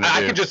I mean, what are you gonna I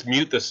do? could just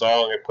mute the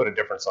song and put a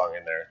different song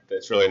in there.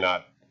 It's really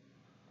not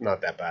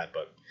that bad,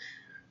 but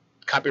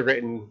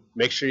copywritten.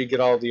 Make sure you get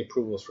all the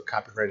approvals for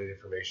copyrighted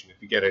information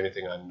if you get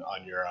anything on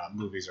your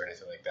movies or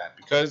anything like that,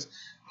 because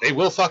they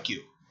will fuck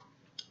you.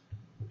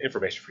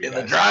 Information for you In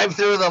the guys.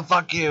 drive-through, they'll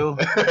fuck you.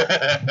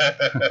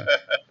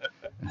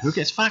 Who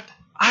gets fucked?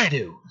 I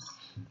do.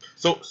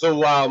 So So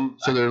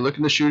they're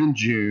looking to shoot in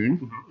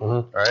June,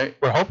 Mhm. right?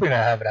 We're hoping to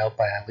have it out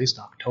by at least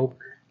October.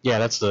 Yeah,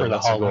 that's the For the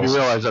that's the holidays. goal.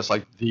 You realize that's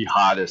like the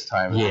hottest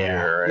time of the Yeah.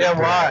 year, right? Yeah,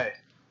 why?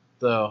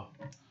 Though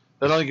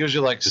that only gives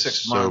you like It's 6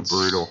 so months.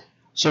 brutal.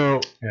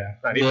 So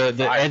not even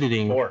the 5,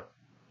 editing 4.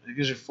 It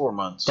gives you 4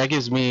 months. that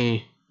gives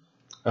me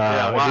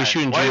yeah, if why? we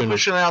shoot in Why are you June,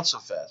 pushing it out so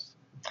fast?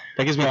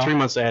 that gives me Well- 3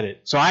 months to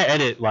edit. So I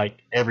edit like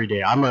every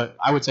day.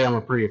 I would say I'm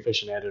a pretty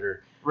efficient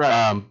editor.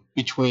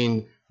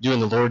 Between doing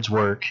the Lord's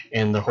work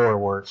and the horror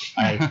work,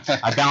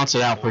 I balance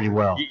it out pretty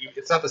well.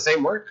 It's not the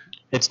same work.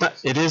 It's not.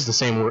 It is the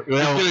same work. It's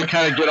Well, gonna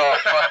kind of get all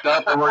fucked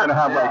up, and we're gonna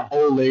have like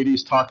old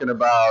ladies talking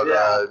about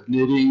Yeah.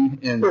 knitting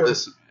and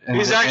this. And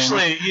He's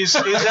actually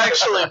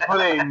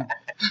putting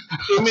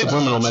image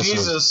Subliminal of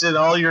messages. Jesus in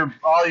all your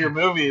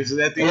movies,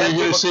 and at the And end,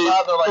 you're you gonna look see-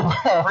 out, they're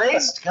like,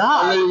 "Praise And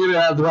God!" then you're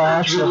gonna have the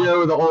last video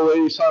where the old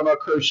lady's talking about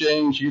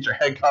crocheting. She gets her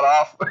head cut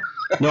off.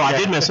 no, I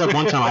did mess up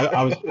one time.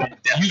 I was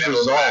used Metal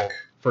Resolve Mac.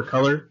 for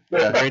color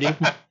Yeah. grading,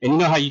 and you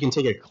know how you can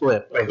take a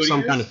clip Wait, of who do some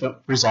you kind use? of film,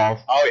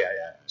 Resolve. Oh yeah.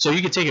 So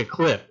you could take a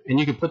clip and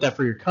you can put that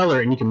for your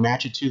color, and you can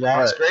match it to that.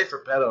 That's great for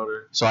pet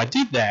odor. So I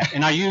did that,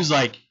 and I used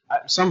like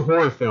some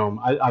horror film.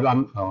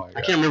 I'm Oh my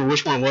I can't remember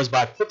which one it was, but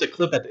I put the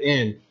clip at the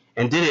end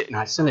and did it, and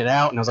I sent it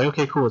out, and I was like,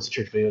 okay, cool, it's a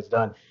church video, it's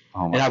done.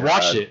 Oh my And I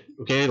watched God. it,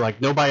 okay,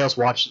 like nobody else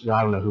watched.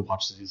 I don't know who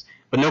watched these,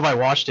 but nobody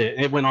watched it,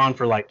 and it went on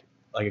for like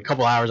a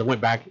couple hours. I went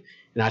back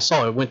and I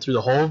saw it went through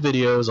the whole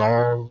videos,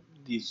 all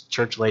these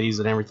church ladies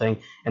and everything,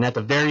 and at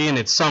the very end,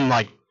 it's some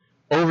like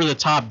over the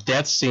top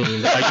death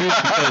scene that I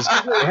used because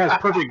it has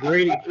perfect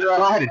grading.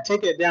 So I had to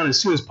take it down as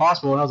soon as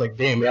possible, and I was like,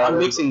 damn, man, I'm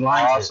mixing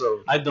lines. here.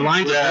 Awesome. The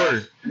lines Yeah. are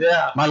blurred.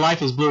 Yeah. My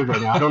life is blurred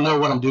right now. I don't know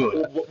what I'm doing.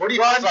 What do you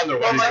guys on the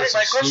Well, my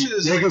website? question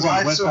is, Yeah, it like, goes on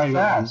why the so website,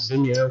 fast?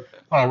 Vimeo.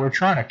 Oh, we're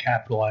trying to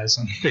capitalize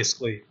on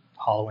basically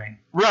Halloween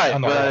Right,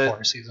 on the whole but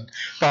horror season.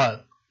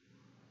 But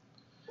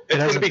It's going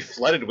to hasn't- be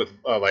flooded with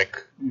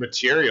like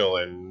material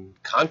and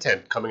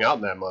content coming out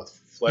in that month.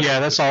 Flooded yeah,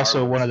 that's with also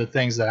Star Wars. one of the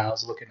things that I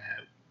was looking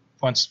at.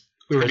 Once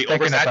we were It'll be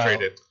thinking about,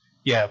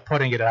 oversaturated.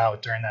 putting it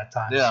out during that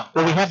time. yeah,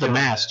 Well, we have the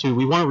mask too.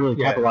 We want to really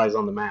Yeah. capitalize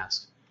on the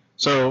mask.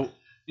 So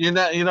you don't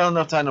have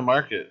enough time to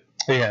market.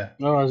 Yeah,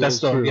 no, that's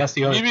the other.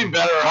 You'd be thing.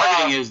 better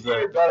Marketing off. is the-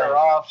 You'd be better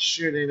off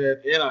shooting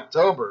it in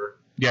October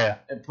Yeah,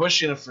 and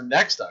pushing it for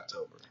next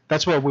October.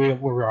 that's what we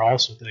were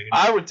also thinking.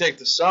 I would take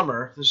the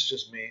summer. This is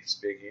just me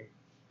speaking.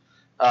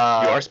 You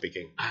are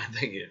speaking.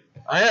 Thank you.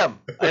 I am.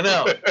 I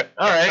know.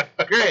 All right.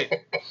 Great.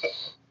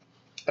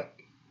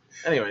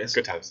 Anyways,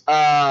 Good times.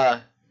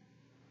 I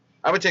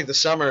would take the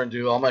summer and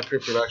do all my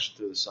pre-production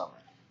through the summer.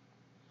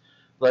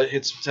 Let it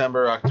hit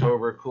September,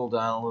 October, cool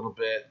down a little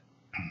bit,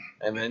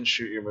 and then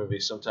shoot your movie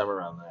sometime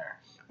around there.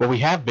 well, we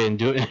have been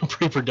doing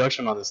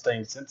pre-production on this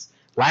thing since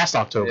last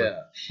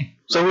October. Yeah.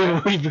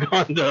 So we've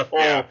gone the whole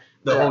Yeah.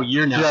 whole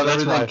year now. You So have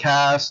that's everything why.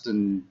 cast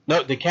and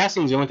No, the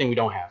casting is the only thing we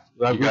don't have.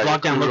 Like, You we got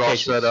locked your down crew all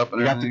locations. set up and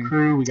we got everything? the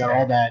crew. We got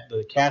all that.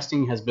 The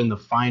casting has been the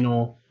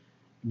final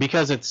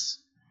because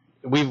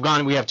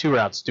we have two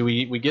routes. Do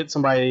we get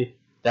somebody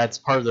that's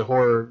part of the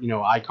horror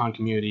icon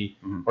community,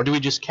 Mhm. or do we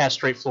just cast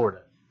straight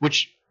Florida?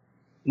 Which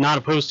not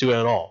opposed to it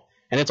at all.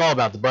 And it's all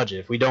about the budget.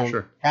 If we don't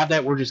Sure. have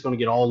that, we're just going to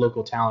get all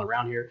local talent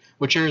around here.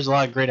 Which there's a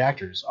lot of great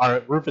actors.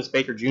 Our Rufus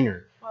Baker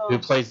Jr. who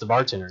plays the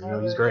bartender.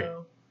 He's great.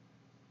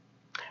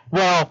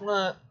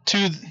 Well,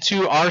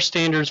 to our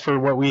standards for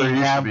what we there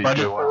used to have be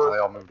budget good ones. for. They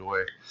all moved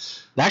away.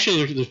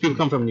 Actually, there's people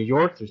coming from New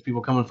York. There's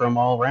people coming from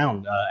all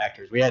around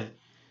actors.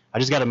 I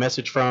just got a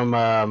message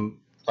from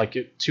like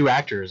two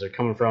actors that are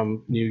coming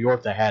from New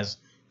York that has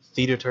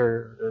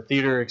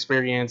theater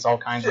experience, all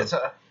kinds of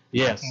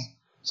yes.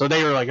 So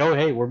they were like, oh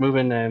hey, we're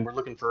moving and we're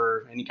looking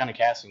for any kind of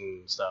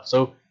casting stuff.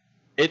 So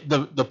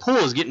the pool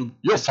is getting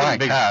You'll it's getting find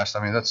bigger. cast.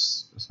 I mean,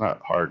 it's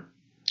not hard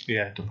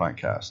Yeah, to find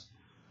cast.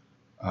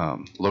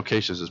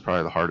 Locations is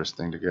probably the hardest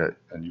thing to get,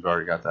 and you've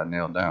already got that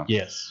nailed down.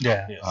 Yes.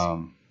 yeah. Yes.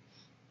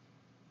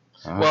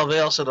 Well, they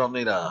also don't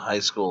need a high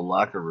school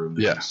locker room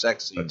to Yeah, be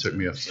sexy. that took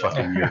me a so-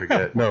 fucking year to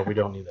get. No, we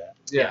don't need that.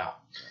 Yeah.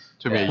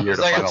 Took me a year It's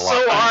to like find it's a so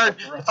locker room. hard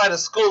to find a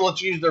school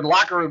that use their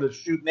locker room to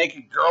shoot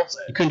naked girls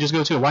You in. couldn't just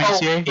go to a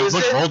YMCA? Oh, There's is a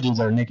bunch it? of old dudes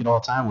that are naked all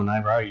the time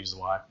whenever I use the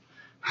Y.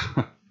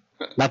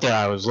 Not that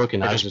I was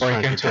looking, Or I was just just break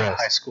trying to into a get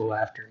high school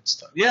after and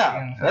stuff.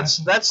 Yeah,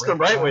 that's the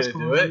right way to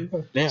do it.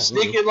 Yeah,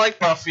 Sneak in like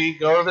Buffy,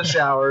 go to the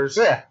showers.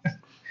 Yeah.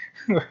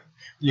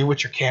 You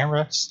with your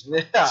camera, just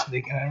Yeah.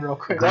 sneaking in real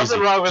quick. Nothing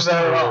wrong with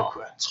that at Real all.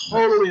 quick.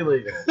 Totally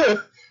legal.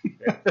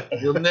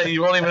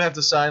 You won't even have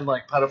to sign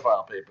like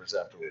pedophile papers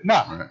afterwards.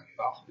 No. Right.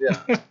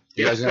 Yeah.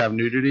 You guys gonna have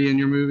nudity in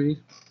your movie?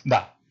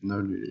 No. No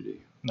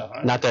nudity. No.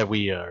 Not that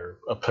we are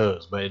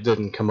opposed, but it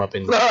didn't come up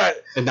in All right.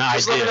 the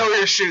Just let me know idea. where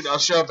you're shooting. I'll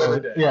show up every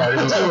day. Yeah,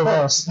 the two of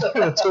us.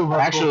 The two of us.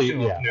 Actually,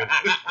 will yeah.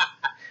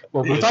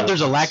 Well, We thought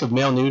there's a lack of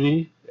male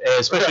nudity,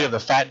 especially of the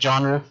fat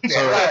genre.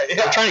 So Right,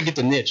 yeah. we're trying to get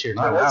the niche here.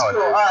 Not That's now.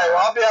 cool. All right, well,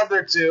 I'll be out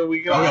there too.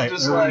 We go Okay,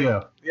 just there like, we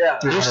go. yeah.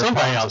 There's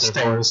somebody out there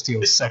State for of us.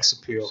 steel sex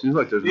appeal. Seems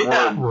like there's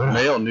Yeah. more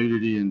male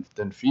nudity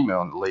than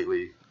female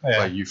lately. Yeah.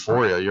 Like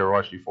Euphoria. You ever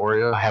watch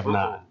Euphoria? I have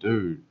not.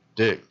 Dude,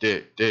 dick.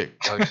 Like,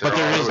 But they're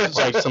there all over is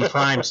the like place. some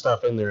prime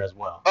stuff in there as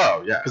well.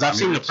 Oh yeah, Because I've I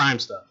seen mean, the it's- prime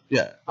stuff.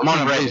 Yeah, I'm on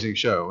it's an Reddit. amazing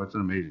show. It's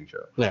an amazing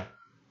show. Yeah.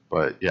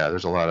 But yeah,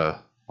 there's a lot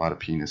of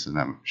penis in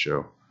that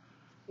show.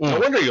 No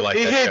wonder you like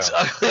He that hates show.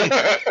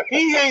 ugly.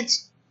 He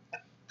hates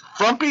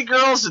frumpy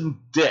girls and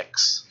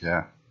dicks.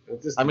 Yeah.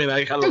 I mean,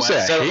 I kind Don't of say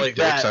I said it hate like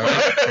dicks. I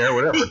that. don't care.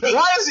 Whatever.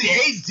 Why does he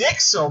hate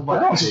dicks so I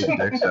don't much? hate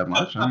dicks that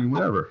much. I mean,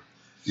 whatever.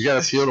 You got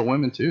to appeal to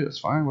women too. That's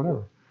fine.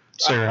 Whatever.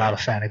 So you're not a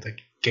fan of the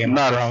Game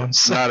Not of a,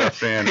 Thrones? not a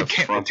fan of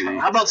Game of frumpy.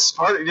 How about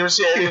Spartacus? You ever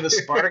see any of the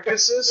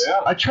Spartacuses? Yeah.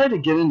 I tried to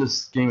get into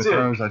Game of Dude.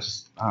 Thrones.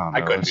 I don't know.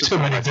 I couldn't. It's just Too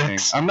not many my thing.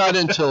 dicks. I'm not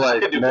into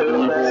like Too many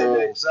medieval,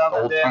 dicks on the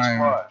old dance time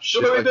floor.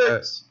 shit Too many like that.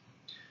 dicks.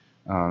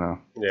 I don't know.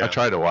 Yeah. I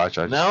tried to watch.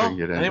 I just No? couldn't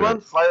get into Anyone?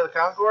 it. Flight of the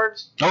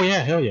Conchords? Oh, yeah,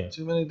 hell yeah.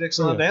 Too many dicks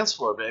on the dance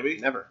floor, baby.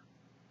 Never.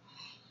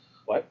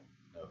 What?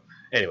 No.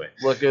 Anyway.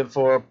 Looking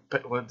for,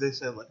 what did they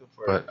say? Looking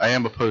for. But I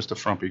am opposed to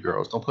frumpy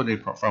girls. Don't put any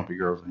frumpy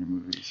girls in your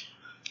movies.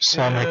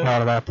 So I'll make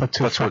note of that. Put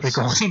two That's frumpy what's-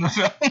 girls in the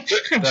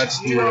film.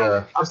 That's You the.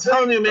 know, I'm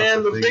telling you,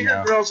 man, that's the the thing bigger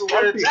now. girls are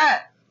where it's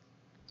at.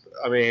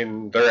 I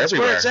mean, they're That's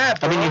where everywhere. it's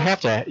at, I bro. mean,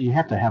 you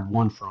have to have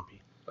one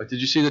frumpy. Like,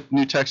 did you see the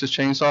new Texas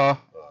Chainsaw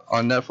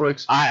on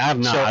Netflix? I've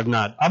not. So- I've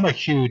not. I'm a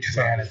huge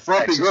fan of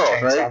Frumpy Texas girls,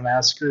 Chainsaw right?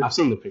 Massacre. I've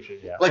seen the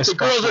pictures. Yeah. Like the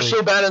girls are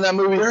so bad in that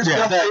movie. There's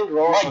that nothing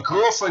wrong my with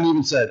girlfriend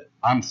even said,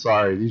 "I'm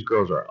sorry, these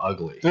girls are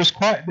ugly." There's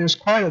quite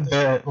a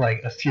bit,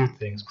 like a few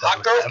things.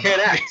 Hot girls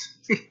can't act.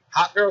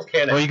 Hot girls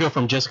can't Well, act. you go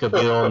from Jessica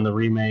Biel in the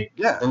remake.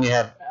 Yeah. Then you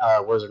have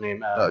what's her name?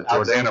 Jordana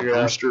Alexandria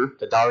Brewster.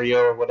 Daddario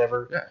or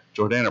whatever. Yeah,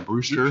 Jordana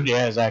Brewster.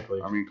 Yeah,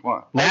 exactly. I mean, come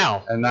on.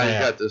 Now. And now yeah.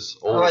 you got this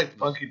I old like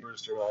Punky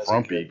Brewster. when I was a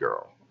frumpy kid.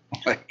 girl.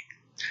 Like,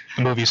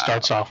 The movie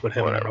starts off with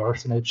him in an whatever.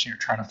 orphanage, and you're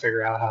trying to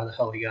figure out how the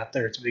hell he got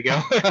there to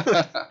begin.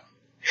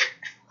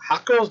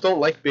 Hot girls don't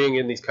like being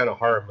in these kind of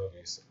horror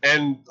movies,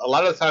 and a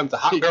lot of the times the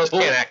hot girls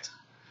can't act.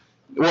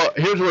 well,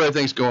 here's what I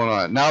think's going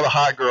on. Now the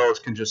hot girls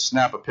can just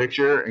snap a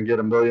picture and get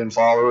 1 million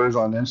followers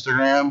on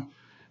Instagram,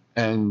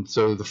 and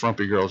so the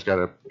frumpy girls got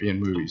to be in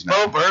movies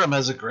now. Bo Burnham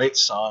has a great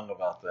song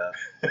about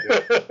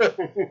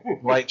that.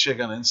 White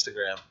chick on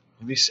Instagram.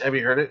 Have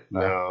you heard it?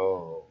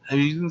 No. Have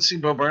you even seen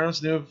Bo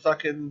Burnham's new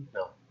fucking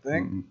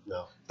thing? Mm-mm.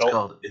 No. It's Don't.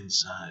 called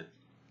Inside.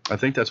 I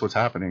think that's what's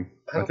happening.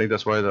 I think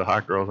that's why the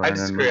hot girls I aren't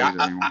in disagree.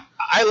 movies anymore.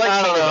 I like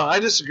I don't some of know. I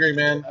disagree,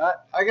 man.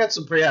 I got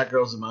some pretty hot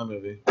girls in my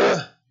movie.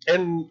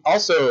 and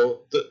also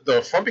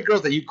the frumpy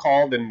girls that you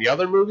called in the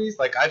other movies,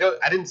 like I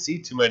didn't see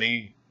too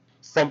many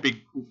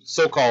frumpy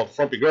so-called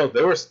frumpy girls.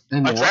 They were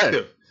In what?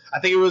 attractive. I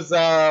think it was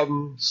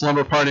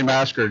Slumber Party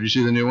Massacre. Did you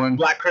see the new one?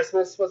 Black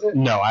Christmas, was it?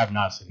 No, I have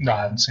not seen. No,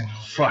 I haven't seen it.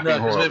 Fucking No, 'cause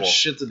we have horrible.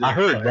 shit to do. I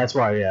heard. That's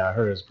why. Yeah, I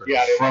heard it's pretty.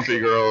 Yeah, they- Frumpy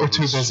girls We're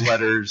too with busy.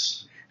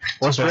 sweaters.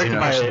 Well, it's directed Yeah,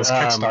 by this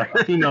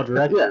Kickstarter. female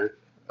director.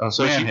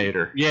 So man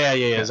hater. Yeah,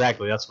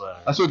 exactly. That's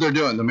what. That's what they're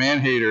doing. The man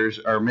haters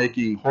are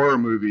making horror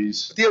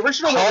movies, The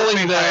original one was Calling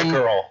made by a them-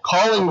 girl.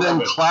 calling them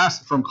Woman.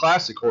 from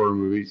classic horror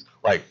movies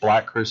like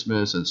Black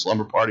Christmas and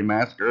Slumber Party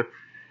Massacre,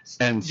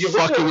 and The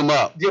original- fucking them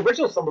up. The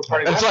original Summer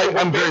Party. It's Massacre like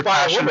was I'm made very by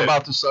a passionate woman.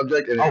 about the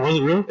subject. And Oh, was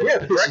it really? Yeah,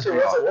 the director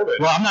was a woman.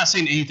 Well, I'm not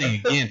saying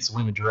anything against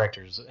women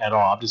directors at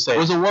all. I'm just it saying.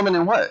 was a woman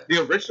in what? The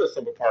original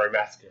Summer Party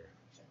Massacre.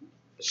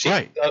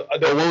 Right.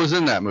 But what was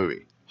in that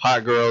movie?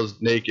 Hot girls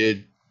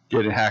naked,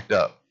 getting hacked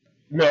up.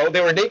 No,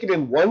 they were naked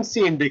in one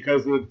scene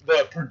because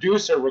the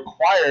producer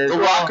required. The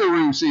locker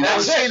room scene. That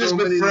was scene has so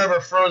been many-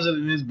 forever frozen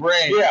in his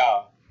brain.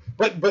 Yeah.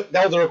 But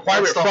that was a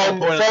requirement That's the whole from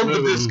point of the the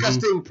movie.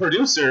 disgusting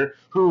producer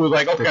who was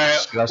like, The okay,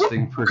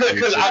 disgusting producer.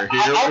 because I'll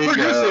Here we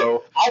produce go.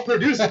 it. I'll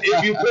produce it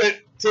if you put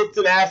tits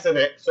and ass in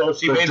it. So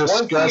she The made one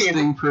scene. disgusting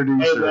And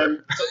producer.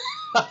 then,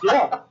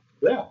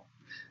 yeah.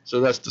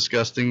 So that's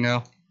disgusting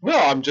now. No,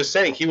 I'm just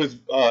saying he was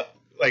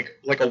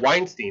like a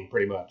Weinstein,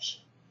 pretty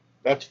much.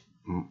 That's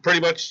pretty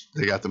much.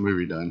 They got the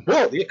movie done.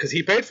 Well, yeah, because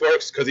he paid for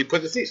it because he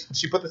put the scene.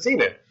 She put the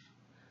scene in.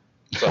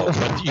 So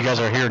But you guys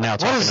are here now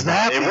talking is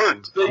about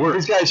that? it worked.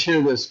 These guys hear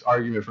this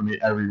argument from me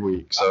every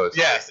week, so it's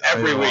Yes, I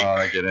every don't week.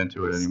 want to get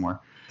into it anymore.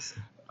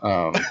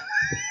 I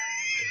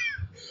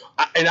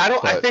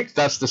think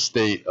that's the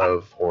state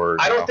of horror.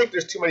 I now. don't think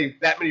there's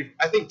that many.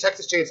 I think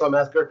Texas Chainsaw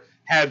Massacre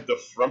had the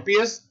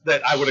frumpiest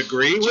that I would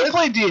agree Did you with.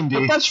 play D&D?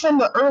 But that's from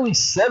the early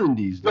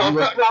 70s. No, I'm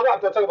dude. not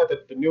talking about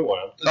the new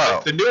one.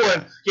 Oh. The new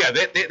one, yeah,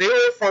 they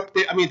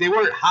were they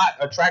weren't hot,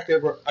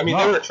 attractive. They were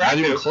Not attractive.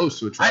 even close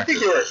to I attractive.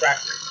 think they were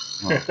attractive.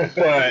 Oh,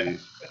 But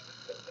geez.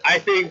 I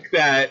think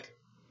that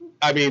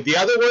the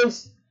other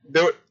ones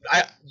there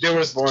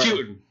was Boring.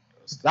 cute.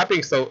 Not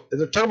being so.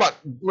 They're talking about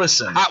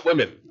Listen. All hot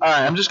women.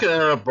 right, I'm just going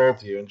to interrupt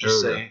both of you and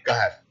just Okay. say, Go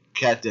ahead.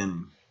 Cat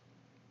Denton.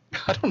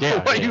 I don't know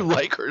Yeah, why yeah. you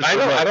like her. I so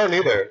know. much. I don't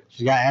either.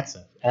 She got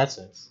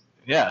assets.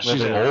 Yeah, she's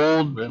She's an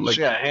old. Like,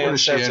 she got what is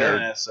she handsets in and her-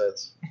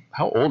 assets.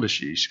 How old is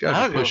she? She's I got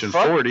don't to be give a pushing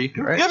fuck. 40,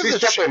 right? Give She's a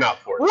definitely not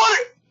 40.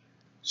 What?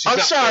 She's I'm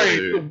not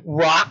sorry, 40.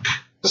 Rock.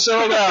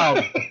 Settle down.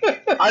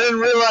 I didn't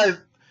realize.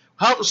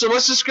 So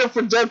what's the script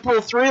for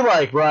Deadpool 3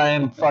 like,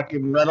 Ryan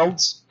fucking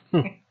Reynolds?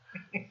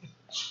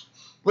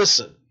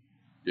 Listen,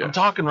 Yeah. I'm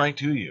talking right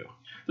to you.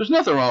 There's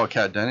nothing wrong with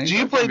Kat Denning. Do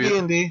you play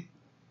D&D?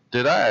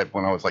 Did I?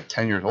 When I was like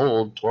 10 years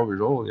old, 12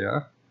 years old,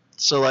 yeah.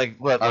 So like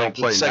what? I don't Like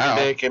the play second now.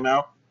 day it came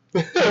out.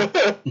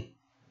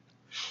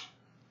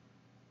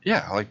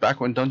 Yeah, like back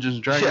when Dungeons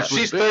and Dragons Yeah, was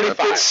she's big.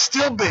 35. It's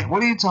still big.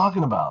 What are you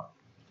talking about?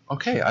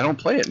 Okay, I don't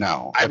play it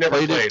now. I've I never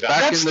played played it that. back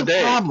That's in the the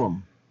day.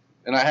 problem.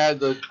 And I had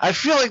the I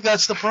feel like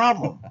that's the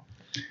problem. I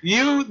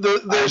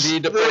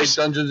need to play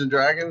Dungeons and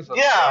Dragons.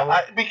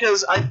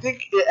 Because I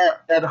think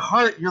at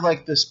heart you're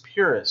like this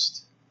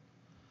purist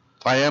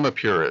I am a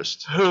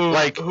purist. who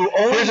Like, who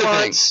only here's the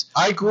wants thing.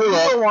 I grew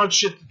up. don't want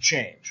shit to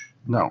change.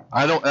 No,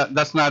 I don't.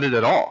 That's not it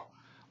at all.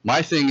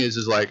 My thing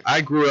is like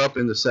I grew up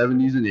in the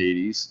 70s and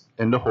 80s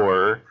into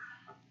horror.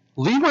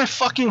 Leave my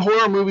fucking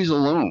horror movies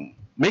alone.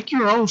 Make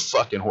your own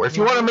fucking horror. If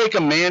you want to make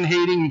a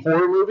man-hating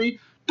horror movie,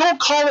 don't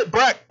call it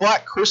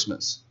Black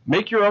Christmas.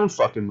 Make your own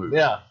fucking movie.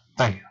 Yeah.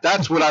 Thank you.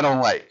 That's what I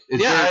don't like.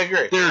 is Yeah, I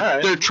they're- agree. They're All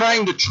right. they're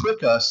trying to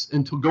trick us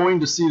into going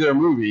to see their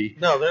movie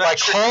No, they're by not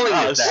calling it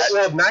us. that.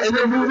 Well, And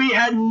their movie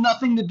had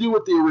nothing to do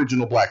with the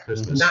original Black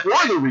Christmas Not-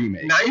 or the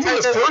remake. Even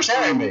the first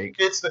remake.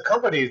 It's the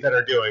companies that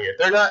are doing it.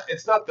 They're not.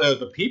 It's not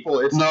the people.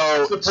 It's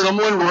No, it's the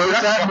someone wrote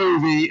that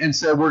movie and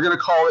said we're gonna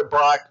call it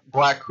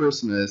Black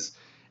Christmas,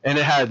 and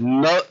it had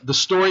the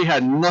story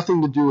had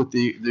nothing to do with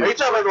the Are you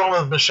talking about the one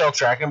with Michelle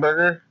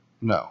Trachtenberger?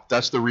 No,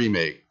 that's the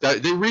remake.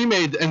 They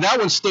remade, and that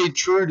one stayed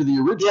true to the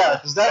original. Yeah,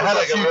 'cause that It was had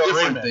like a few real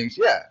different remake. things.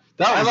 Yeah,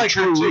 that I was like a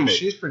true her too. remake.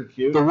 She's pretty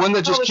cute. The one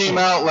that just How old is came she?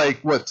 out like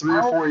what 3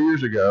 or How- 4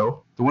 years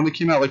ago. The one that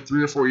came out like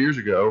 3 or 4 years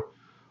ago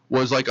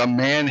was like a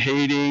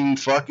man-hating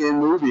fucking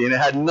movie, and it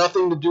had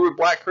nothing to do with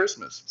Black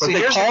Christmas. But See, they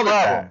here's the called it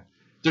problem. that.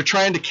 They're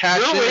trying to cash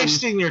You're in.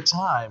 wasting your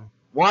time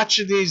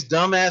watching these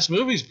dumbass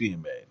movies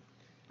being made.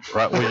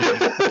 Right, well,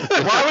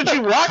 Why would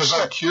you watch Because I'm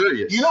them?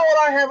 curious. You know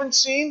what I haven't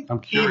seen? I'm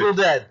curious. Evil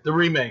Dead, the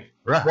remake.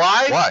 Right.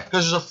 Why? Why?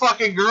 Because there's a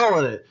fucking girl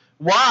in it.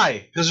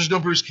 Why? Because there's no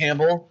Bruce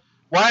Campbell.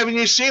 Why haven't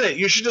you seen it?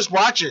 You should just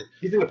watch it.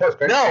 He's in the post.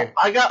 No,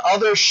 I got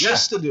other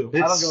shits to do. I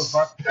don't It's- give a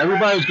fuck.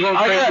 Everybody's going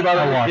I crazy got- about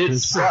I it. watch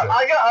It's it.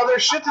 I got other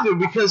shit to do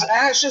because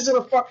Ash isn't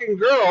a fucking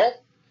girl.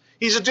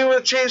 He's a dude with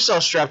a chainsaw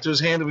strapped to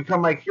his hand to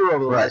become my hero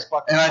over the Right. last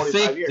fucking And I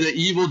 45 think years. the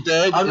Evil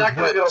Dead I'm is not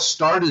gonna what go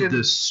started fucking-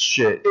 this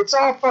shit. It's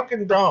all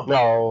fucking dumb.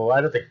 No, I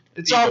don't think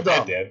It's all Evil Dead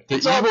dumb. did. The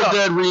It's all Evil dumb.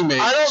 Dead remake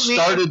I don't need-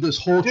 started this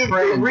whole Dude,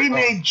 trend. they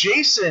remade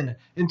Jason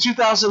in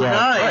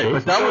 2009. Right,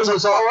 but that one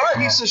was all right.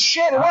 Piece of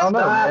shit. It I wasn't don't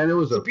know, that. man. It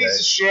was It's a okay. piece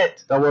of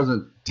shit. That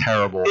wasn't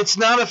terrible. It's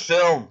not a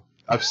film.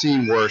 I've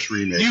seen worse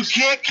remakes. You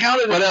can't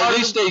count it. But as at part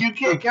least of, they- you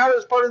can't count it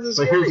as part of the But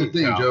series. here's the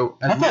thing, No. Joe.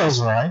 I thought it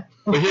was alright.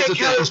 But You here's the can't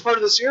count it thing. as part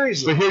of the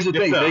series. But here's the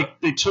thing. Yeah.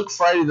 They took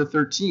Friday the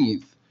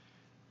 13th,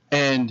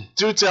 and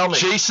Do tell me.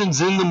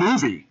 Jason's in the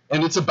movie,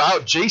 and it's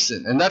about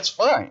Jason, and that's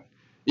fine.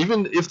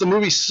 Even if the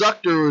movie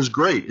sucked or was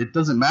great, it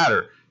doesn't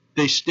matter.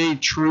 They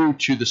stayed true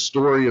to the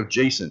story of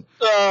Jason.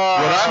 What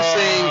I'm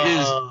saying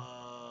is,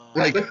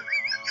 like,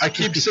 I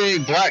keep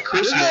saying Black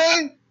Christmas.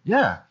 Okay.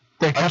 Yeah.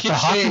 They kept keep the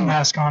hockey saying-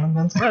 mask on and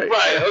then.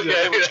 Right,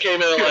 okay, which came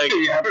in like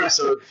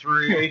episode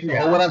 3.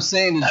 But what I'm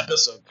saying is,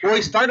 Episode 3. Well,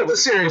 he started The with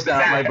series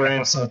down my brain.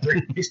 Episode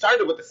 3. He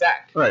started with the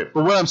sack. right.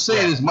 But what I'm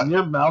saying is,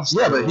 Your mouth's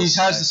yeah, but he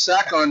has the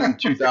sack on in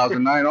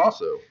 2009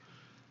 also.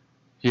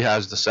 He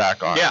has the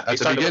sack on Yeah, he at the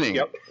started with- beginning.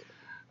 yep.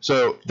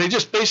 So they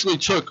just basically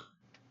took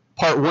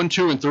part 1,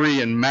 2, and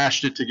 3 and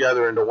mashed it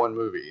together into one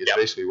movie. It's Yep.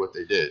 basically what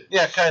they did.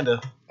 Yeah, kind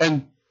of.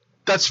 And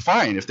that's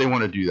fine if they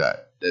want to do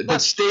that. But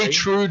That's stay great.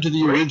 true to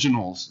the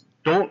originals.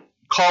 Don't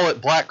call it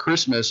Black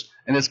Christmas,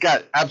 and it's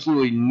got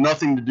absolutely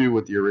nothing to do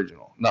with the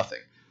original. Nothing.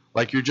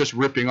 Like you're just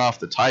ripping off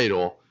the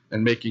title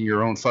and making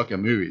your own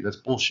fucking movie. That's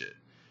bullshit.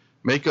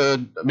 Make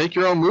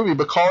your own movie,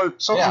 but call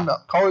it something. Yeah.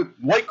 Call it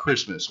White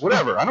Christmas.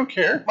 Whatever. I don't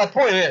care. My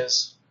point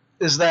is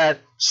that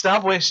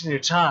stop wasting your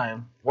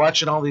time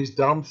watching all these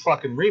dumb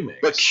fucking remakes.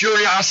 But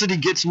curiosity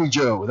gets me,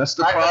 Joe. That's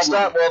the I problem.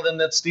 stop. Well, then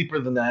that's deeper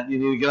than that. You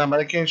need to get on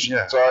medication.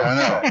 Yeah, That's all I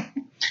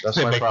know. That's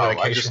They my make problem.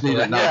 I medication just for need to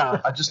that. not,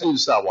 Yeah. I just need to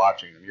stop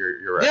watching them.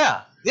 You're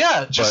right.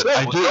 Yeah, just But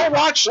I do. go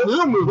watch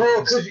new movies.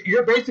 Well, because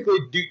you're basically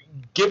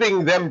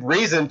giving them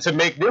reason to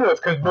make new ones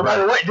because no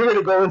matter what, you're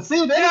gonna go and see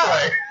it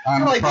anyway.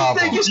 I'm the problem.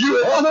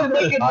 They're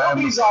making I am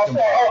movies the off fucking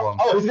that. problem.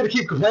 Oh, he's gonna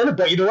keep complaining,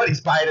 but you know what? He's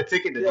buying a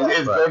ticket to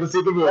Yeah. go to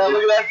see the movie.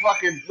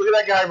 Look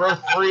at that guy row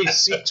 3,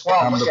 seat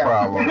 12. I'm Look the at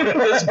problem. him.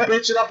 He's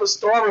bitching up a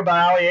storm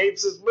about how he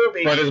hates this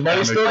movie. But his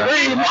money's still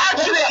Exactly. green.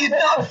 watching it, you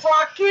dumb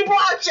fuck. Keep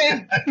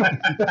watching.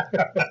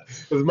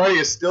 His money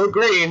is still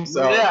green,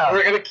 so Yeah.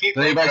 we're gonna keep.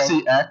 Did anybody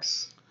see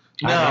X?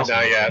 No. Not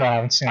yet. I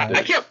haven't seen I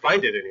it. can't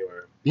find it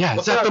anywhere. Yeah,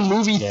 What's it's at that? the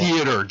movie Yeah.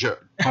 theater,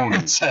 Tony.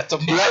 It's at the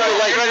You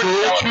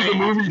gotta go to the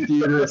movie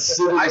theater,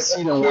 sit in the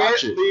seat and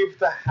watch it. leave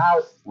the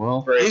house.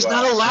 Well, very He's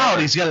well. not allowed.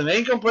 He's got an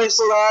ankle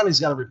bracelet on. He's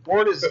got to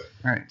report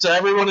right. to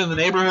everyone in the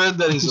neighborhood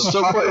that he's a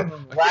So fucking I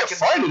can't whacking.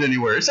 find it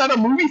anywhere. It's at a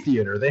movie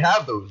theater. They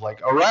have those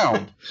like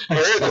around. There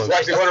is. It's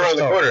actually one around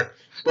the corner.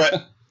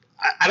 But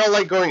I don't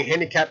like going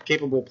handicap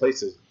capable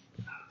places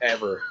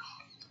ever.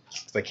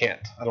 'Cause I can't.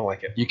 I don't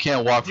like it. You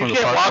can't walk You from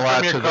can't the walk parking lot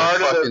from your to the car to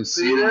the fucking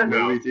seat in the theater?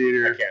 movie I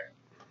theater. can't.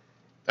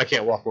 I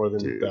can't walk more than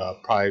Dude.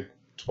 probably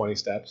 20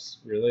 steps,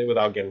 really,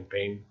 without getting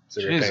pain.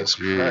 Severe Jesus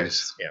pain.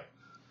 Christ. Yeah.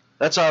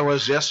 That's how I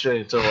was yesterday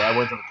until I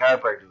went to the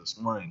chiropractor this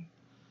morning.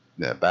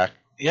 Yeah, back.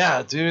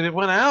 Yeah, dude, it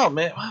went out,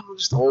 man. I'm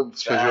just old.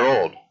 Because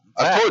you're old.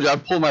 I told you, I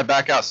pulled my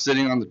back out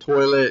sitting on the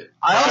toilet.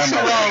 I also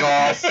my leg know-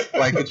 off.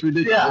 Like, it's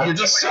ridiculous. Yeah, you're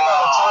just sitting on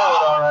the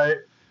toilet, all right.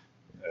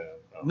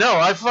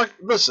 No,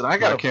 listen, I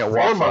got I a can't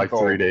walk for like 3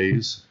 4-month-old.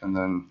 days. And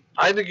then,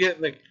 I had to get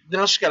in the.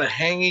 Now she's got a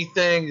hangy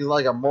thing,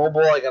 like a mobile.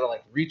 I got to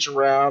like reach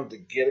around to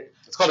get it.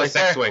 It's called a Like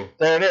sex there. swing.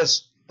 There it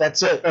is.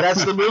 That's it.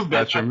 That's the movement.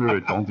 that's your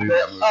move. Don't do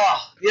that move. Oh,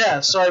 yeah.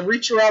 So I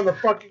reach around the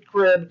fucking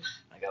crib.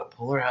 I gotta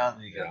pull her out,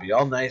 and you gotta be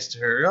all nice to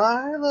her.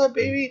 Oh, hello,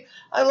 baby.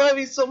 I love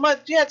you so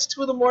much. Yeah, it's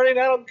 2 a.m. I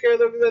don't care. I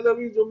love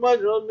you so much.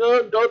 Oh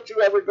no, don't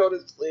you ever go to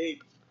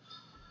sleep.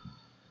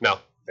 No.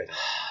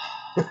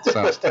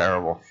 Sounds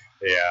terrible.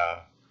 Yeah.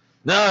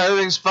 No,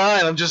 everything's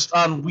fine. I'm just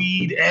on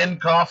weed and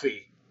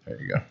coffee. There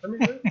you go. I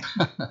mean,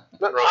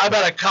 not wrong. I'm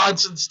at a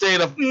constant state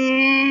of.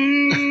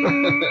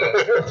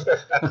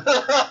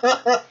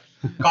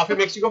 Coffee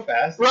makes you go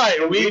fast.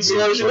 Right, weed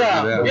slows you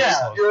down.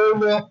 Yeah,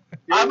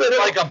 I'm in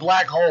like a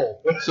black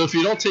hole. So if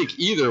you don't take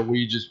either, will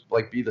you just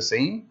like be the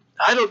same?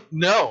 I don't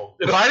know.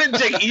 If I didn't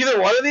take either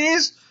one of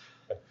these,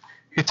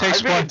 It takes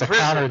I'd be one in to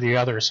prison. counter the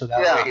other, so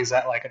that Yeah. way he's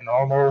at like a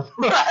normal.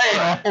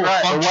 right, So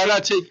right. why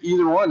not take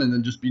either one and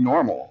then just be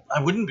normal?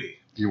 I wouldn't be.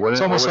 You wouldn't.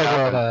 It's almost What like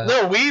would what.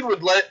 happen?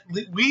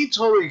 No, weed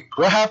totally.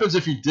 What happens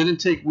if you didn't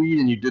take weed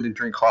and you didn't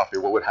drink coffee?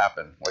 What would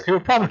happen? Like, He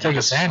would probably take a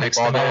just Xanax.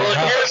 sleep all to day? know Well, it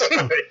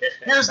helps.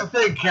 here's the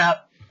thing,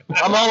 Cap.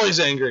 I'm always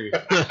angry.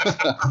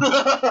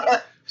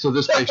 so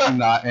this makes you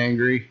not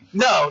angry?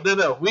 No.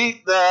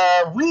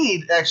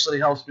 Weed actually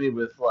helps me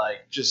with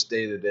like just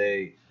day to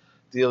day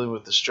dealing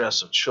with the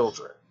stress of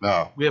children.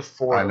 No. We have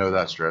 4. I of know them,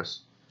 that stress.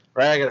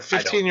 Right, I got a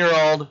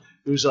 15-year-old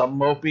who's a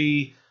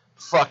mopey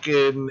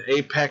fucking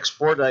Apex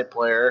Fortnite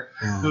player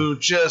who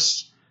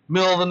just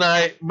middle of the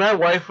night. My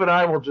wife and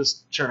I will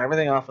just turn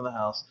everything off in the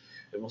house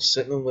and we'll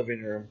sit in the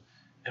living room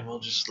and we'll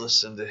just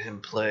listen to him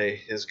play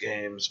his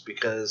games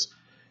because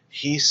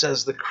he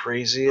says the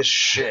craziest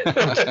shit.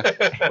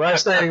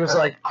 Last night he was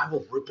like, "I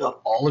will rip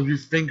out all of your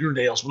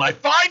fingernails when I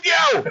find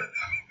you."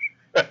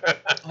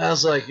 And I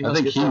was like, I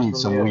think he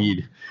needs some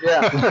weed.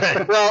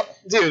 Yeah. Well,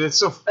 dude, it's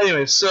so.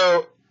 Anyway,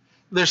 so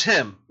there's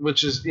him,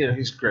 which is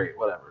he's great.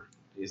 Whatever.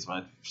 He's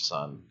my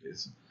son.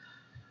 He's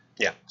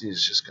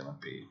just gonna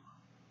be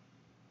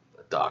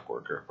a dock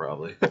worker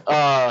probably.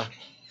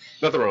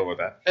 Nothing wrong with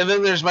that. And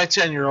then there's my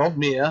 10-year-old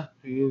Mia,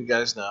 who you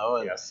guys know,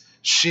 and Yes.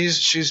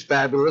 she's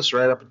fabulous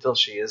right up until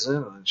she isn't,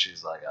 and then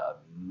she's like a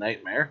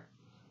nightmare.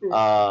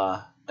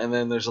 And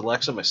then there's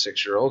Alexa, my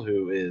 6-year-old,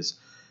 who is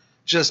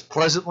just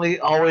pleasantly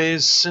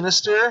always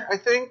sinister. I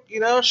think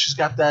she's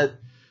got that.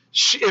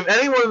 If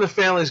anyone in the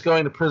family is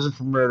going to prison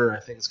for murder, I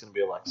think it's going to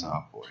be Alexa.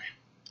 Oh boy.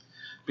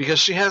 Because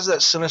she has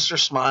that sinister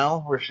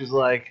smile where she's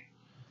like,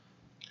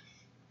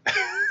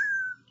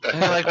 and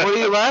you're like, what are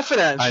you laughing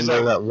at? And I she's know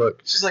like, that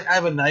look. She's like, I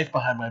have a knife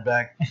behind my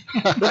back.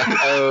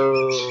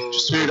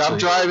 Dude, I'm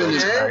driving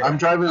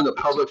Okay. in the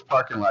public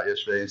parking lot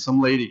yesterday, and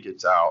some lady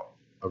gets out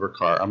of her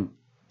car. I'm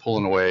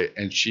pulling away,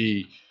 and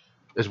she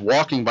is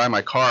walking by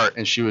my car,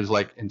 and she was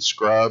like in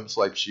scrubs,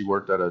 like she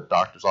worked at a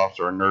doctor's office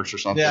or a nurse or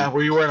something. Yeah,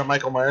 were you wearing a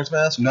Michael Myers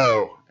mask?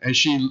 No, and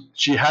she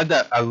had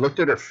that. I looked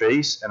at her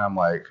face, and I'm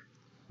like,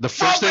 the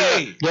first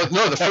thing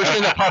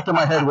that popped in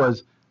my head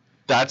was,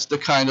 that's the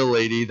kind of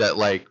lady that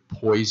like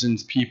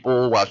poisons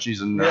people while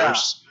she's a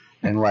nurse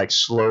and like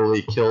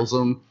slowly kills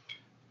them.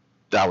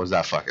 That was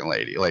that fucking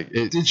lady. Like,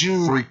 it Did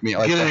you freaked me.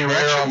 Like, get the an hair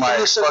erection on my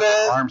for this fucking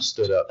event? arm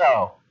stood up.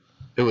 No.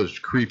 It was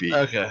creepy.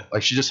 Okay.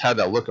 Like, she just had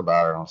that look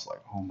about her, and I was like,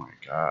 oh my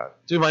god.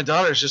 Dude, my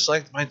daughter's just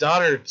like, my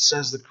daughter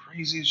says the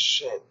craziest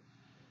shit.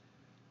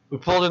 We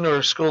pulled into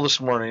her school this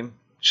morning.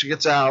 She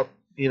gets out,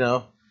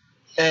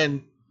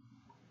 and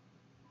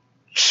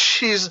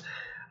she's,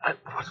 what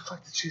the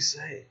fuck did she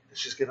say?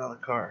 She's getting out of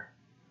the car.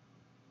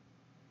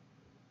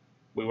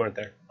 We weren't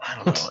there. I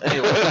don't know.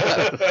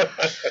 Anyway.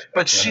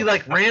 But she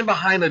like ran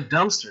behind a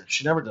dumpster.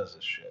 She never does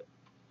this shit.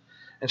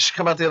 And she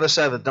come out the other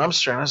side of the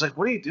dumpster, and I was like,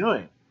 what are you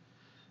doing?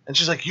 And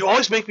she's like, "You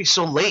always make me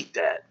so late,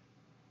 Dad."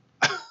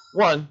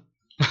 One,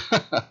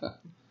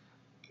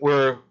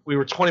 we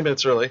were 20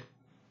 minutes early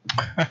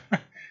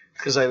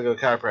because I had to go to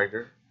the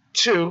chiropractor.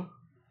 Two,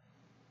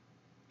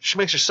 she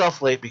makes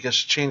herself late because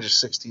she changes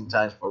 16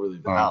 times before we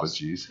leave the Oh, house.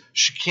 jeez.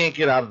 She can't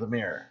get out of the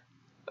mirror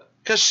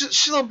because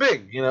she's a little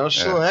big, you know.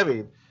 She's a little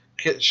heavy.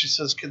 She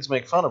says kids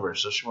make fun of her,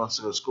 so she wants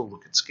to go to school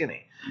looking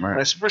skinny. Right.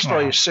 And I said, first of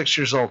all, you're 6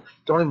 years old.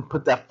 Don't even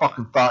put that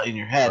fucking thought in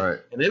your head. Right.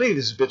 And any of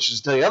these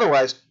bitches tell you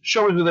otherwise,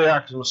 show me who they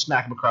are because I'm going to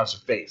smack them across the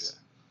face.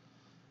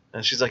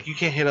 And she's like, you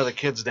can't hit other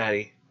kids,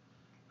 Daddy.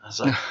 I was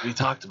like, we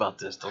talked about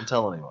this. Don't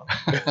tell anyone.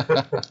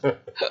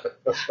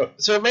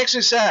 So it makes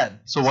me sad.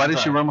 So why did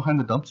she run behind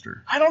the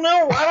dumpster? I don't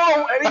know. I don't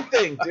know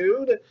anything,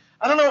 dude.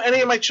 I don't know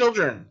any of my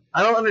children.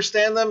 I don't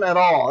understand them at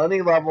all,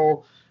 any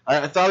level.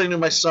 I thought I knew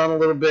my son a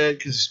little bit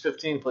because he's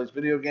 15, he plays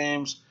video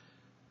games.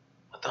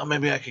 I thought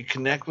maybe I could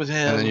connect with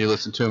him. And then you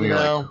listen to him and You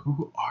you're know, like,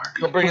 who are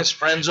you? He'll bring his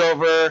friends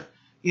over,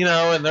 you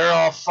know, and they're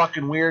all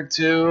fucking weird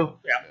too.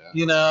 Yeah.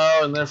 You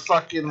know, and they're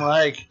fucking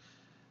like,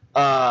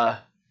 none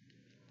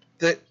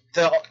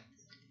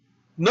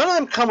of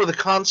them come with a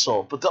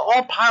console, but they'll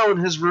all pile in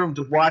his room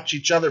to watch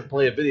each other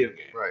play a video game.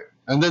 Right.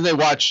 And then they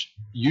watch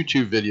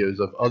YouTube videos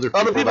of other people,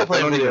 Other people that they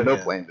playing don't video even know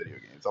games. playing video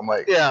games. I'm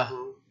like, Yeah.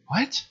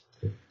 what?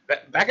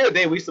 Back in the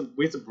day, we used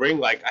to bring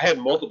like I had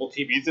multiple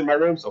TVs in my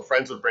room, so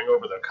friends would bring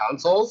over their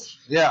consoles,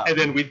 Yeah. and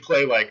then we'd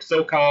play like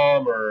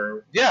SOCOM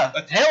or Yeah.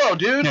 Halo,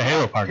 dude. Yeah,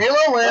 Halo Party.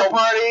 Halo LAN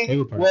Party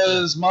Halo Party.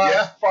 was my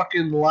Yeah.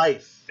 fucking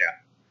life. Yeah.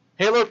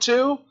 Halo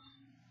 2,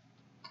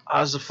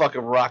 I was the fucking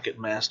rocket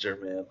master,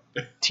 man.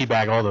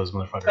 Teabag all those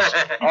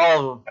motherfuckers.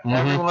 All of them.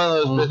 Every Mhm. one of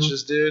those Mhm.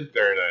 bitches, dude.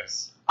 very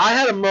nice. I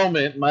had a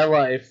moment in my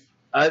life.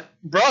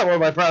 Probably one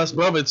of my proudest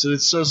moments, and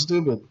it's so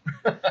stupid.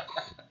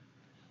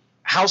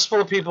 House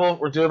full of people.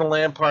 We're doing a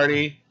LAN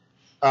party.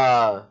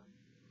 Our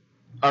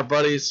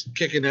buddies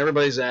kicking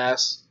everybody's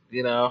ass,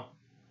 you know.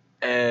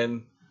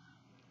 And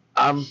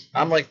I'm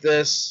like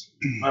this.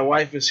 My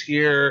wife is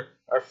here.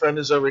 Our friend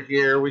is over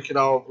here. We're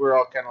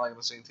all kind of like on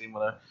the same team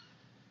with her.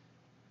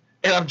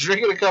 And I'm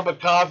drinking a cup of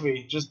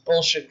coffee, just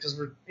bullshit, because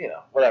we're, you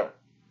know, whatever.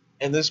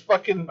 And this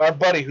fucking, our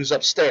buddy who's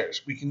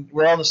upstairs,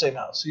 we're all in the same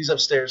house. He's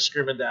upstairs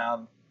screaming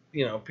down,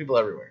 you know, people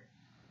everywhere.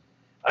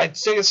 I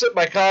take a sip of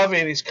my coffee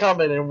and he's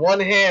coming. In one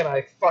hand,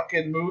 I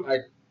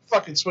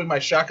fucking swing my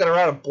shotgun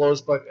around and blow his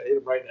butt. I hit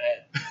him right in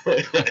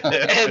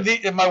the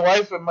head. And my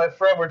wife and my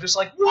friend were just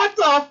like, "What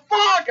the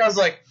fuck?" I was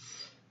like,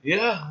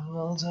 "Yeah,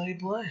 well, that's how you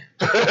play."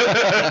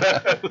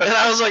 And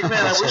I was like, "Man,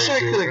 I wish I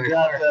could have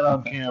got that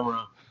on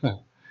camera."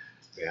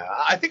 Yeah,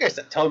 I think I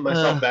said telling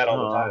myself that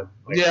all the time.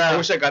 Like, yeah. I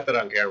wish I got that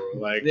on camera.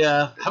 Like,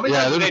 Yeah, how many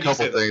Yeah, times there's a a day do you couple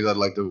say that? things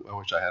I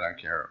wish I had on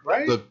camera.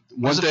 Right? The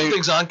one there's a few thing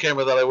things on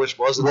camera that I wish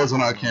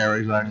wasn't on camera,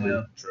 exactly.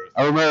 Yeah. True.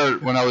 I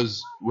remember when I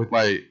was with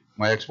my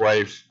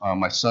ex-wife,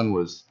 my son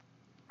was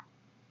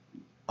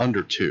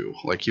under 2.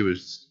 Like he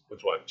was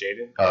Which one,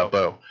 Jaden?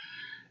 Bo.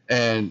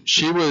 And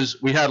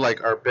we had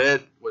like our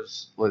bed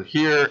was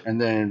here, and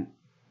then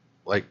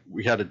like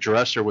we had a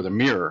dresser with a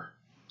mirror,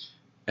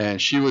 and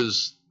she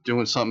was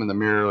doing something in the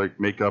mirror, like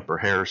makeup or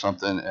hair or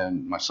something,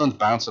 and my son's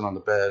bouncing on the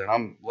bed, and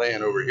I'm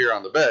laying over here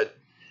on the bed,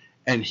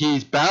 and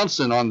he's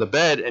bouncing on the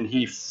bed, and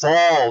he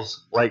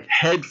falls like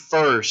head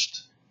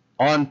first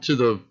onto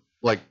the,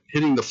 like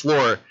hitting the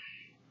floor,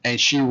 and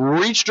she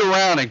reached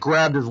around and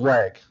grabbed his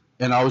leg,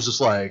 and I was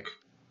just like,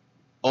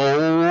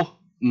 oh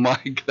my,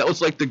 that was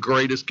like the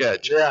greatest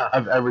catch Yeah.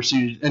 I've ever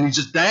seen, and he's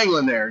just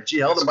dangling there, and she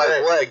held him by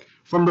That's the leg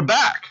from the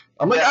back.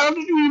 I'm like, Yeah. how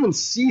did you even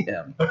see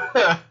him?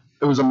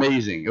 It was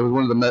amazing. It was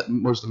one of the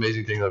most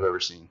amazing things I've ever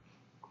seen.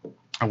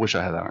 I wish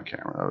I had that on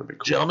camera. That would be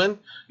cool. Gentlemen,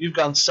 you've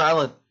gone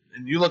silent,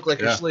 and you look like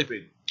you're Yeah.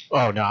 sleeping.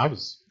 Oh no, I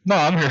was. No,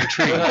 I'm here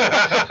intrigued.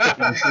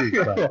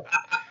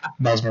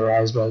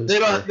 Mesmerized by this. They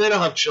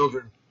don't have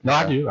children. No,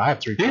 I do. I have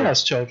 3 He kids.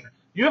 has children.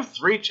 You have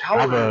 3. How old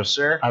I have are a- you,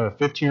 sir? I have a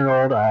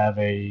 15-year-old. I have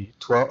a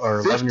 12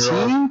 or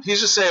 11-year-old. 15?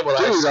 He's just saying what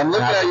I Dude, said. I'm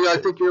looking at you. I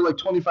think you're like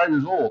 25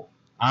 years old.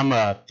 I'm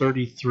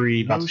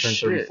 33, about No to turn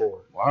shit.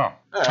 34. Wow.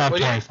 All right, I'm well,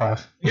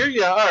 25. you're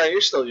young. All right,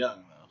 you're still young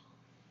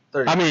though.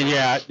 30. I mean,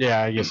 yeah,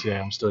 I guess, yeah,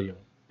 I'm still young.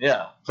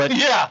 yeah, But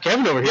yeah,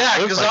 Kevin over here. yeah.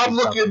 looks Because like I'm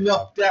he's looking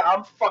about up.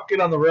 I'm fucking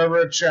on the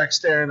railroad track,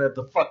 staring at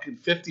the fucking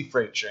 50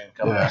 freight train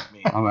coming Yeah. at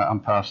me. I'm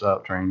past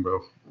out train, bro.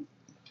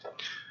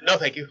 No,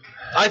 thank you.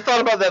 I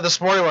thought about that this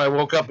morning when I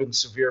woke up in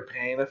severe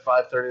pain at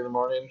 5:30 in the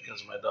morning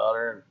because of my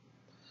daughter,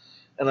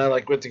 and I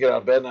like went to get out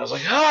of bed and I was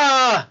like,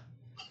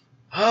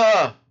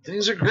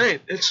 things are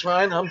great. It's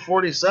fine. I'm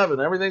 47.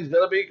 Everything's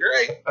gonna be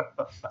great.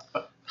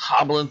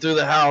 Hobbling through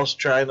the house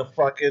trying to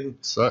fucking,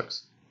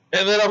 Sucks.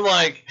 and then I'm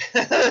like,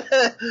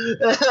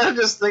 I'm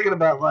just thinking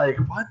about like,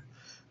 what?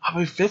 I'll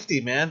be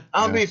 50, man.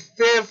 I'll Yeah. be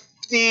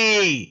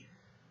 50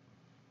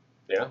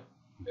 Yeah.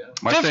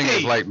 My thing 50.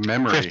 is like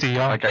memory. 50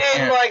 young. Like I in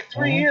can't, like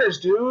 3 years,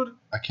 dude.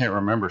 I can't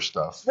remember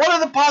stuff. What are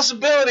the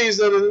possibilities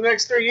that in the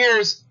next 3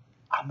 years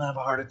I'm gonna have a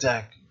heart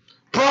attack?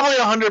 Probably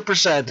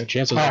 100%. The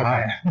chances Oh, are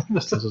high. man. The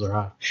chances are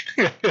high.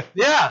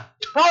 Yeah,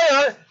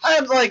 probably. I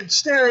am like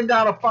staring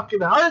down a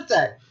fucking heart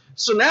attack.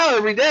 So now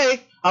every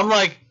day I'm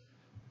like,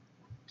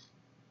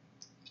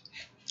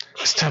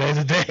 It's today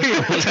the day. They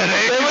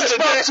would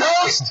smoke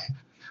toast.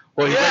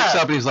 Well, he Yeah. wakes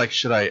up and he's like,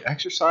 should I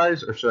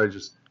exercise or should I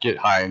just get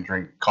high and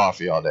drink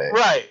coffee all day?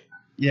 Right.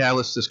 Yeah,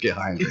 let's just get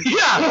high and drink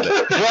Yeah.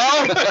 coffee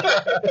all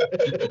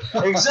day.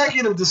 Well,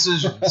 executive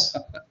decisions.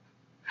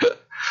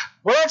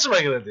 What else am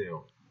I gonna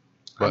do?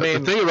 But I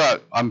mean- the thing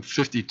about I'm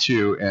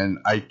 52 and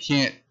I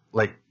can't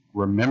like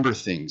remember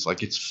things.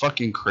 Like it's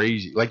fucking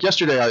crazy. Like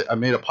yesterday, I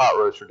made a pot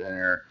roast for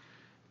dinner,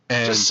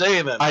 and Just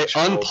saying that. I makes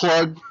you old.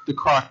 unplugged the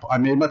crock. I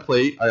made my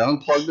plate. I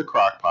unplugged the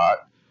crock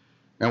pot,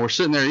 and we're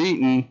sitting there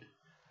eating.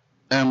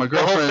 And my The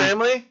whole girlfriend,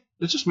 family.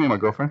 it's just me and my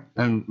girlfriend.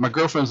 And my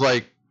girlfriend's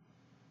like,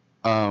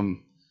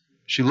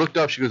 she looked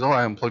up. She goes, "Oh,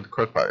 I unplugged the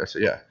crock pot." I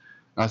said, "Yeah."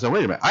 And I said, "Wait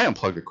a minute, I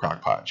unplugged the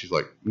crock pot." And she's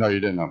like, "No, you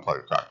didn't unplug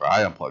the crock pot.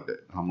 I unplugged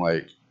it." And I'm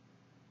like,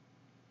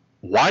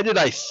 why did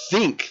I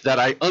think that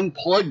I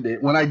unplugged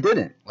it when I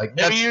didn't? Like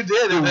Maybe that's you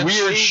did. the And then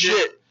weird she shit.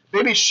 did.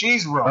 Maybe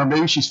she's Or wrong.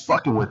 maybe she's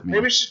fucking with me.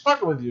 Maybe she's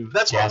fucking with you.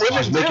 That's Yeah, what it's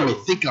women she's making me do.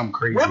 think I'm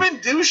crazy. Women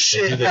do They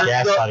shit. do the They're-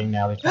 gaslighting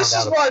now. They This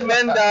found is out why about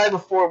men die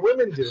before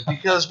women do.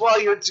 Because while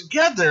you're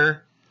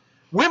together,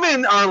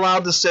 women are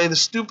allowed to say the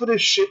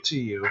stupidest shit to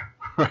you,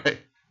 Right.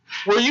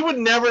 where you would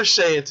never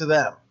say it to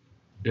them.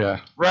 Yeah.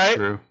 Right?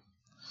 True.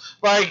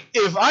 Like,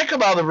 if I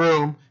come out of the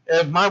room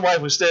and my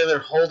wife was standing there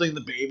holding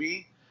the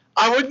baby,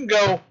 I wouldn't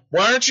go,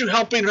 "Why aren't you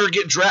helping her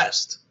get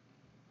dressed?"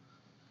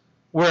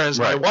 Whereas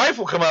my Right. wife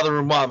will come out of the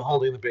room while I'm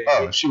holding the baby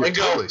Oh, she would and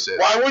go, totally say that.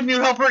 "Why wouldn't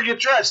you help her get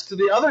dressed?" To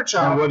the other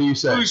child, And what do you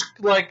say? who's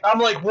like, I'm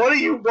like, "What do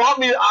you want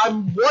me?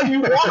 What do you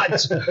want?"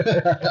 That's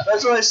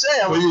what I say.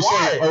 I'm Well, like, you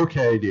 "Why?" say,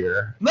 okay,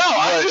 dear. No,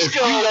 I But just if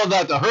go, you yelled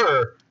that to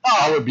her, that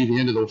 "Oh, would be the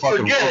end of the fucking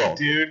forget world.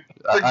 it, dude.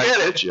 I Forget get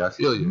it. you. I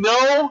feel you.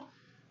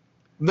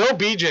 No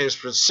BJ's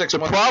for 6 The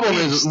months. problem at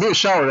is, least." me and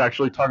Sean were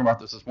actually talking about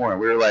this morning.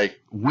 We were like,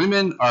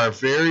 women are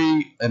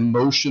very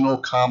emotional,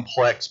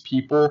 complex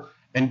people,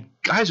 and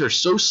guys are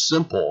so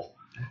simple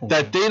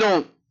that they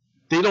don't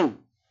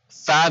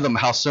fathom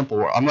how simple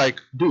we're. I'm like,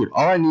 dude,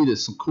 all I need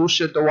is some cool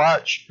shit to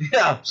watch,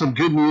 Yeah. some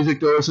good music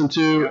to listen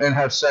to, and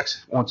have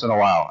sex once in a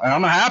while, and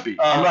I'm happy.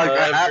 I'm like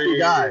a happy every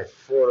guy.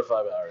 4 to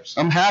 5 hours.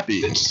 I'm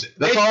happy.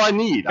 That's all I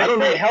need. I they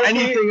don't say need healthy-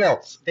 anything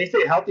else. They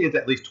say healthy is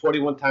at least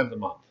 21 times a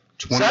month.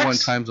 21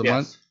 Sex? times a Yes.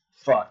 month.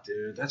 Fuck,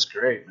 dude. That's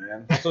great,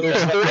 man. That's what-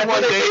 There's that's 31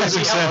 what they days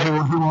say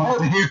or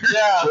healthy- so.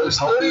 Yeah. As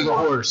healthy as a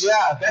horse.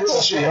 Yeah, that's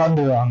the shit.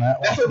 under on that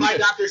That's one. what my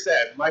doctor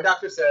said. My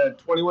doctor said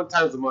 21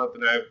 times a month,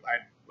 and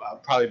I'll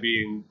probably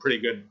be in pretty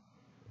good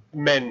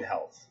men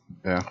health.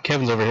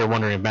 Kevin's over here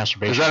wondering if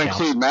masturbation Does that counts.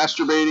 include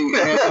masturbating?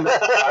 And,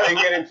 I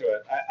didn't get into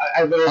it.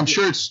 I literally. I'm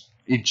sure it's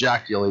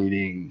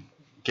ejaculating,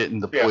 getting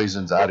the Yeah.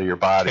 poisons out of your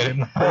body. Get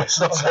it?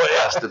 That's It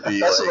has to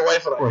be what the like,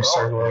 wife and I Or call it.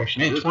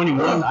 circulation. Man, 21.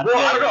 Well, I don't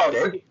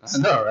know. I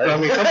know, right? I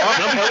mean, come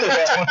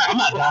on. I'm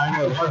not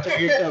dying of a heart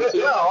attack.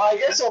 No, I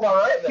guess I'm all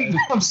right then.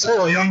 I'm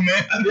still a young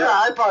man. Yeah,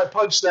 I probably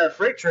punched that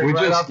freight train We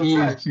right just off the eased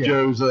tracks.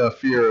 Joe's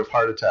fear of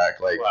heart attack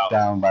Wow.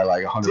 down by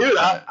like 100%. Dude,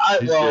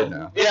 He's well, good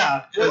now.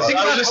 yeah. 'Cause Think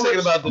I was about just how thinking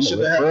much- about the I'm shit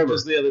gonna that live happened forever.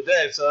 just the other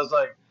day, so I was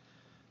like,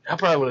 I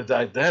probably would have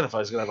died then if I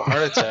was gonna have a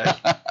heart attack.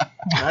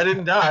 I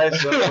didn't die,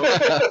 so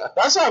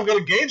that's how I'm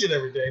gonna gauge it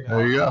every day now.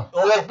 There you go.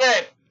 I'm like,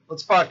 babe,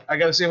 let's fuck. I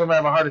gotta see if I'm gonna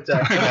have a heart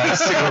attack.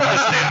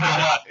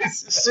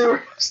 See where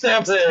I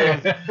stand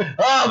alive.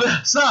 Oh,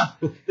 man,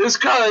 stop. This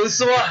car, this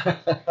is what.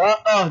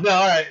 Oh, no,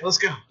 all right, let's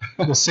go.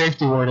 The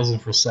safety word isn't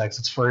for sex;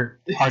 it's for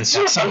heart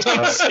attack.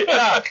 Sometimes.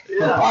 Yeah,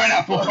 yeah.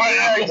 Pineapple,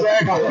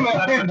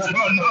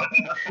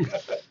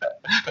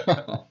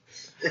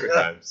 Good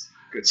times.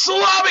 Good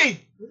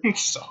Salami!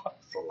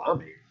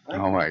 salami.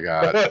 Oh my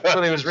god. That's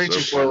what he was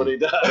reaching So for when he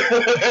died.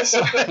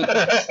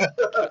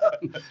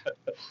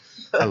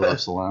 I love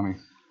salami.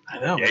 I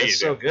know, Yeah, man, you it's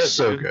so do. good.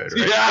 So dude. good,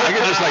 right? Yeah. I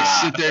could just like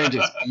sit there and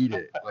just eat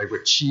it. Like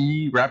with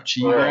cheese, wrapped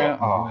cheese on it.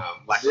 Oh.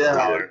 Black Yeah.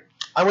 collar.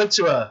 I went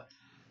to a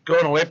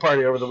going away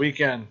party over the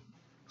weekend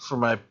for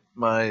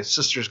my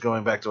sister's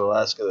going back to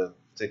Alaska to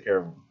take care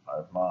of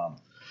our mom.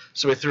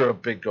 So we threw a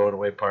big going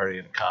away party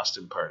and a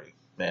costume party,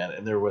 man.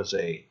 And there was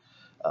a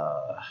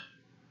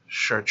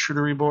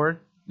charcuterie board.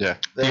 Yeah.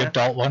 The There.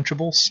 adult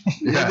Lunchables.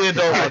 Yeah, the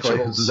adult exactly.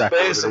 Lunchables, That's exactly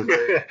what it is.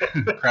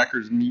 basically.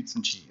 Crackers, meats,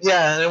 and cheese.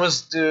 Yeah, and it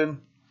was, dude.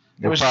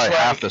 It was probably just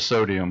half like, the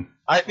sodium.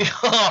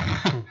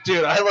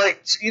 dude, I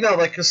like,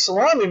 like, cause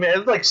salami,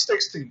 man, it like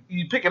sticks to,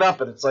 you pick it up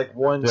and it's like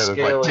one Yeah, there's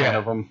scale. like 10 yeah.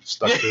 of them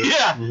stuck to it.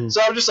 Yeah. Mhm.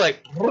 So I'm just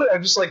like,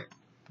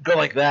 go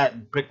like that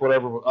and pick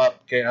whatever up.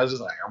 Okay, I was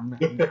just like,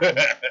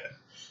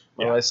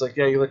 my wife's like,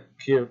 yeah, you look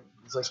cute.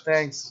 He's like,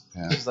 thanks.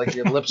 Yeah. She's like,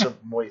 your lips are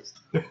moist.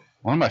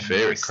 One of my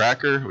favorite Nice.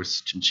 cracker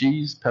was some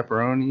cheese,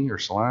 pepperoni, or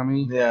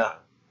salami. Yeah.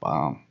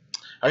 Bomb.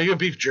 Are you a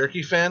beef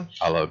jerky fan?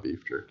 I love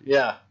beef jerky.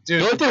 Yeah,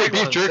 dude. The only thing with big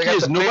beef ones. jerky They got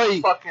is the big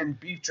nobody- fucking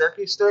beef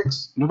jerky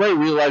sticks. Nobody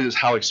realizes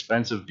how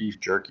expensive beef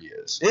jerky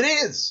is. It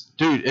is.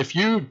 Dude, if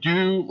you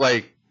do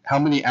like how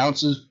many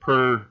ounces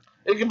per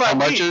You can buy how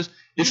much weed. is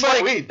You it's can buy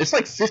like weed. it's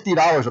like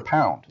 $50 a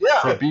pound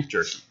Yeah. for beef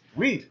jerky.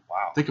 Weed.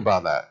 Wow. Think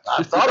about that. I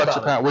 50 thought bucks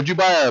about a pound. Would you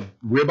buy a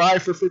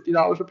ribeye for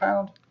 $50 a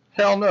pound?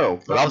 Hell no.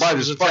 But Well, I'll buy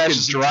this this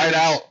attaches fucking to dried cheese.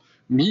 out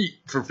meat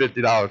for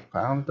 $50 a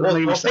pound. It doesn't Well, make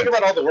any think sense.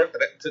 about all the work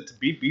to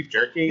beat beef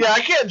jerky. Yeah,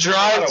 I can't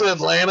drive to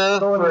Atlanta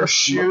Throw it in for the a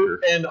shoot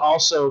smoker. and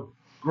also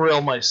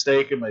grill my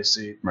steak in my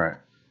seat. Right.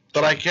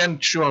 But I can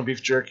chew on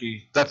beef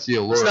jerky. That's the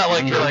allure. It's not of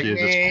like beef you're jerky like,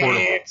 is it's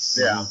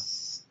portable. Yeah.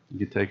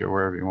 You can take it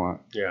wherever you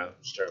want. Yeah,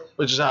 it's true.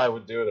 which is how I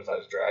would do it if I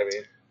was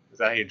driving. Is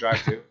that how you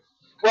drive too?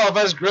 Well, if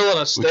I was grilling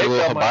a steak, little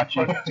I'm like,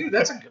 hibachi? dude,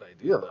 that's a good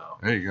idea, though.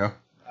 There you go.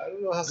 I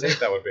don't know how safe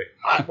that would be.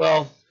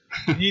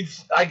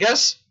 I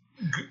guess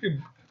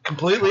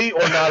completely or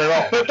not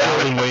at all.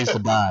 Building ways to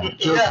die.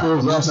 Joe Yeah.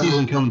 pulls New up.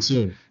 season coming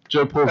soon.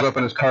 Joe pulls up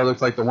and his car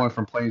looks like the one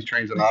from Planes,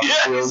 Trains, and Yeah,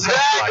 Automobiles.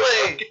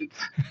 exactly.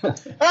 How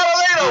do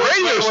they know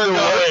radio still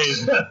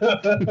works?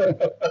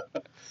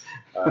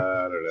 I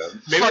don't know. I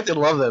Maybe, fucking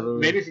love that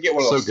movie. maybe if you get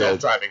one of So those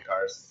good. self-driving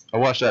cars. I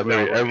watch that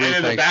movie every And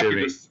in the back, you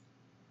Thanksgiving. just-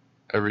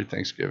 Every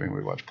Thanksgiving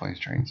we watch Planes,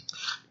 Trains.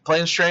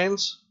 Planes,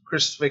 Trains,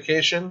 Christmas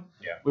Vacation.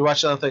 Yeah. We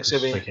watch it on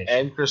Thanksgiving Christmas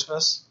Vacation. and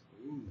Christmas.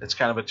 It's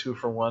kind of a 2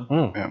 for 1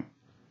 Mm.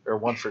 or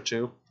 1 for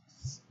 2.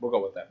 We'll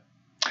go with that.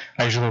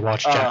 I usually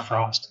watch Jack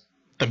Frost,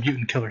 the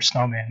mutant killer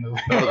snowman movie.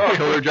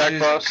 Killer Jack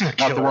Frost? Not the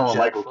Killer one with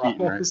Jack Michael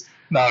Keaton, right?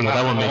 No, Yeah,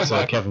 that one makes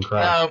Kevin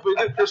cry. We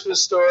do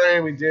Christmas Story.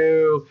 We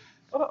do.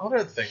 What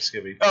are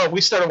Thanksgiving? Oh, we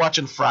started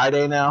watching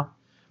Friday now.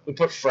 We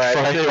put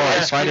Friday.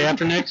 Friday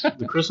after next?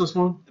 The Christmas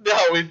one? No,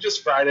 we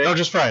just Friday. Oh,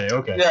 just Friday.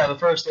 Okay. Yeah, the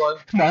first one.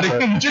 Not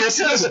even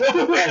Just is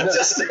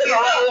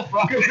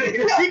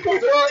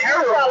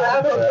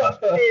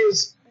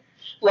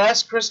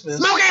last Christmas.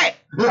 Smokey!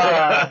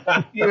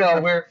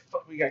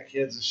 We got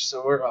kids,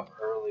 so we're up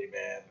early,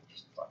 man.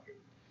 Just fucking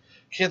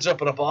kids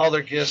open up all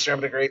their gifts. They're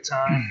having a great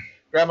time.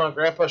 Grandma and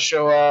Grandpa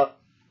show up.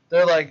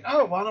 They're like,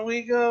 "Oh, why don't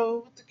we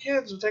go with the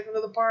kids? We'll take them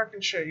to the park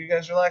and shit. You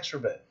guys relax for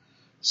a bit."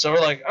 So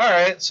we're like, "All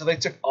right." So they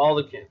took all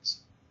the kids,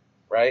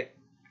 right?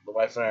 The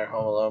wife and I are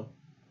home alone,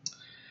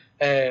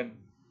 and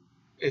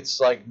it's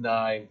like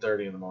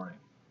 9:30 in the morning.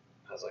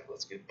 I was like,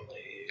 "Let's get blazed."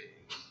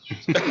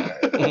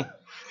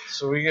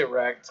 So we get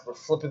wrecked. We're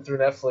flipping through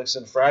Netflix,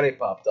 and Friday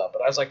popped up,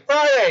 and I was like,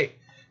 "Friday!"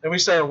 And we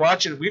started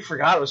watching it. We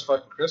forgot it was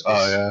fucking Christmas.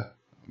 Oh, yeah.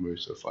 That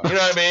movie's so funny. You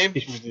know what I mean?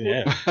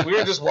 Yeah. We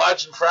were just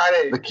watching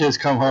Friday. The kids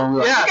come home. We're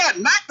like, Yeah. "You got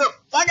knocked the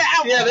fuck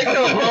out." Yeah, they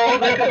come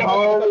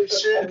home and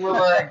shit. And we're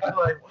like,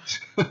 what?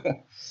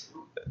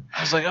 I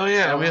was like, oh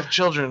yeah, we have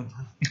children.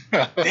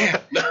 Damn. Well,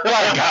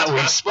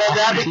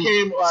 that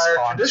became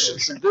our tradition.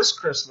 So this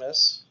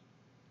Christmas,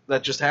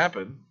 that just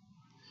happened,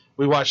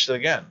 we watched it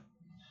again,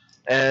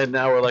 and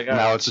now we're like, all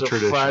Now right, it's a so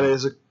tradition.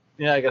 Friday's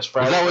I guess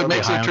Friday. Is that what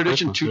makes High it a on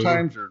tradition? Christmas, 2 too.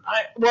 times? Or?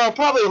 Well,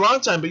 probably a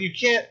long time, but you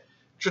can't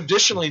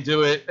traditionally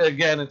do it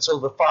again until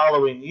the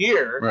following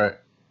year. Right.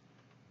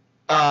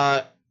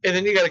 And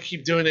then you got to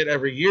keep doing it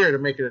every year to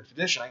make it a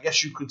tradition. I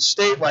guess you could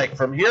state like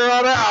from here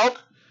on out,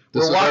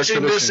 This is we're our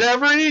watching this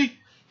tradition.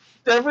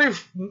 every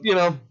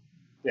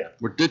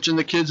We're ditching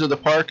the kids at the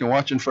park and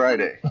watching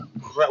Friday.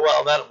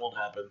 well, that won't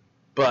happen.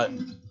 But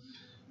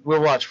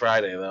we'll watch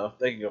Friday though.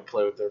 They can go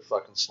play with their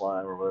fucking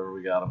slime or whatever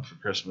we got them for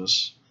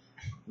Christmas.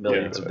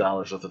 Millions of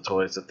dollars worth of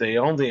toys that they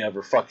only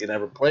ever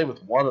play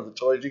with one of the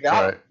toys you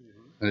got. Right.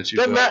 And it's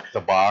Doesn't usually matter.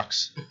 the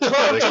box.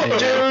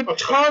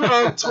 Ton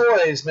of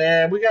toys,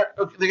 man.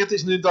 They got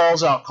these new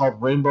dolls out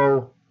called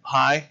Rainbow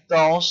High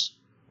dolls.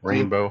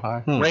 Rainbow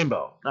High.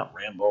 Rainbow, not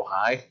Rambo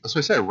High. That's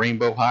what I said.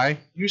 Rainbow High.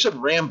 You said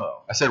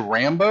Rambo. I said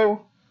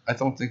Rambo. I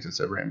don't think it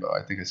said Rainbow.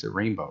 I think I said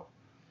Rainbow.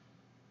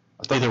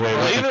 Either way.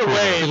 Well, either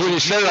way, When you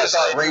said it, I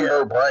thought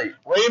Rainbow Bright.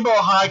 Rainbow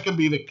High could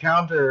be the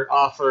counter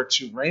offer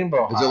to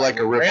Rainbow High. Is it like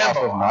a rip off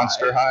Rambo of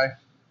Monster High?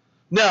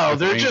 No, With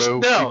they're just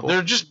rainbow people?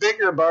 they're just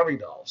bigger Barbie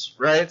dolls,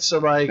 right? So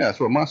like, Yeah, that's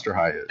what Monster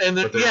High is. And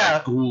but they're yeah.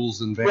 like ghouls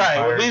and vampires.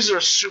 right? Well, these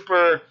are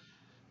super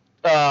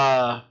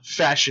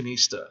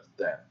fashionista.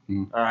 Then,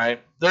 Mm. all right,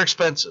 they're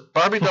expensive.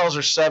 Barbie dolls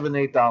are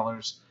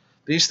 $7-8.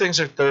 These things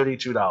are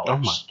 $32. Oh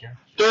my god.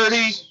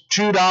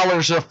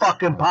 $32 a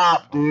fucking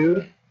pop,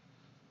 dude.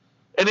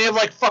 And they have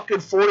like fucking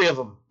 40 of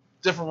them,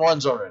 different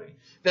ones already.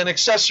 Then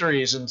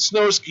accessories and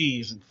snow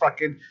skis and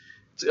fucking.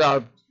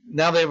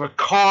 Now they have a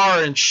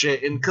car and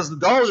shit, and because the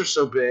dolls are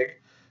so big,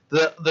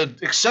 the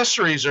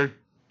accessories are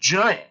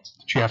giant.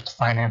 Did you have to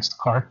finance the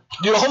car?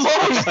 You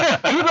almost, they're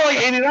like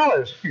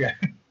 $80. Yeah.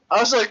 I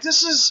was like,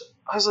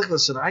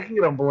 listen, I can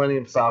get a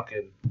Millennium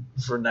Falcon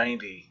for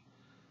 $90.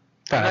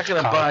 I'm not That's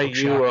gonna comic buy book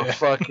you shop, a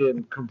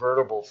fucking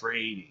convertible for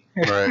 $80.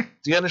 Right.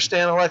 Do you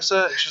understand,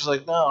 Alexa? She's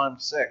like, no, I'm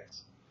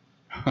 6.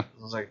 I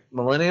was like,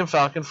 Millennium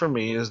Falcon for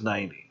me is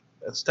 $90.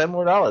 That's $10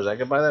 more. I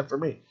could buy that for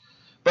me.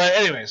 But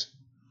anyways,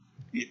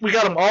 we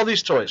got them all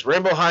these toys.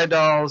 Rainbow High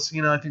dolls.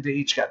 I think they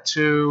each got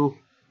 2.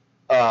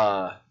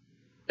 And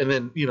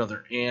then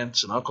their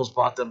aunts and uncles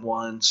bought them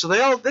one. So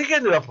they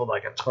ended up with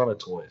like a ton of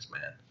toys,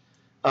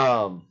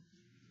 man.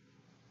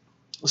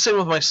 The same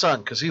with my son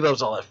because he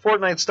loves all that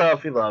Fortnite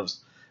stuff. He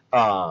loves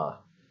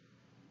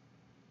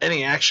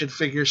any action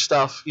figure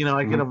stuff.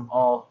 I get him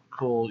all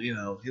cool. He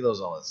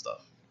loves all that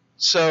stuff.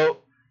 So,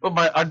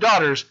 but our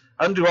daughters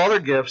undo all their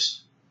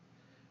gifts,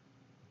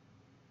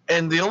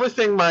 and the only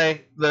thing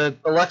the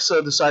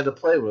Alexa decided to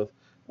play with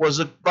was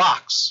a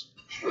box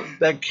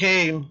that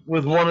came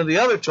with one of the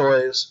other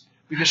toys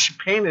because she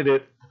painted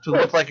it to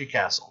look like a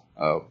castle.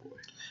 Oh boy.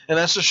 And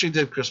that's what she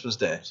did Christmas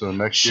Day. So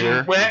next She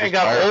year, went and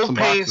got old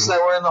paints that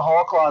were in the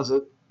hall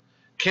closet,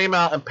 came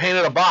out and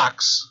painted a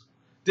box.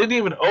 Didn't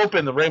even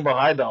open the Rainbow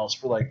High dolls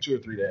for like 2 or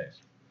 3 days.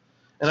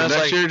 And So I was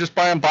next like, year, just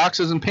buying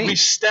boxes and paint. we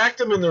stacked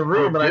them in the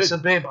room, Oh, and I good.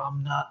 said, babe,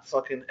 I'm not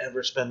fucking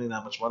ever spending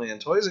that much money on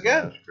toys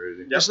again. That's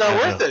crazy. It's not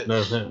worth it.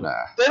 No. Nah,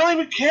 They don't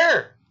even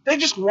care. They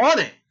just want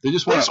it. they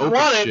just They want just to open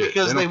want it shit.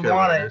 because don't they care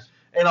want what it. is.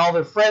 And all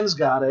their friends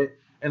got it,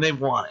 and they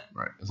want it.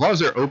 Right. As long as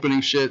they're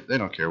opening shit, they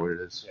don't care what it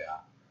is. Yeah.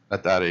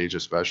 At that age,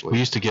 especially. We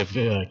used to give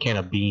a can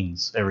of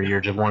beans every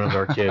year to one of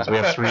our kids. We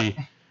have 3,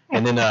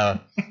 and then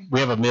we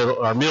have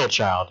our middle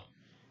child.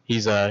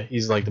 He's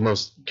like the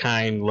most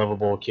kind,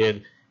 lovable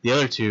kid. The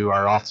other 2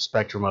 are off the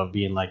spectrum of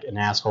being like an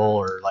asshole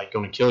or like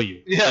going to kill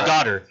you. Yeah. The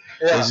daughter,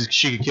 Yeah.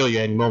 she could kill you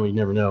at any moment. You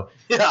never know.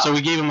 Yeah. So we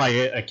gave him like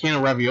a can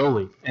of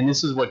ravioli, and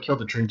this is what killed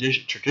the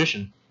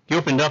tradition. He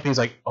opened up and he's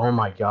like, "Oh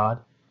my god,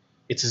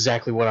 it's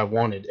exactly what I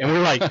wanted." And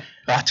we're like,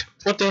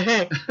 "What the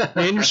heck,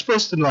 man? You're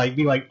supposed to like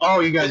be like,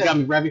 oh, you guys got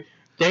me ravioli.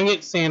 Dang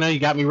it, Santa, you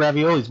got me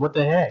raviolis. What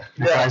the heck?"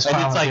 Yeah, And it's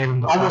like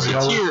almost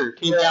a tear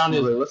came down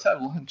his. Let's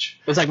have lunch.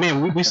 It's like,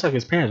 man, we suck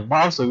as parents. But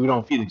obviously, we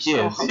don't feed the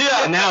kids.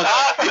 Yeah. And now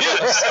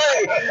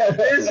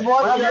It's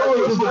one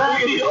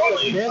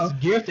that's a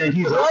gift that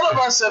he's. All of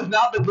us have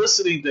not been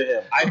listening to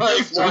him.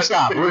 So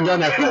stop. We're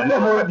done after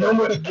that. No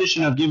more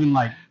tradition of giving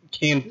like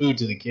canned food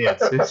to the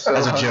kids. It's so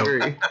As a joke.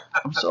 hungry.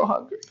 I'm so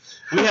hungry.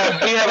 We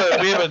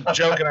have a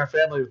joke in our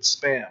family with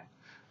spam.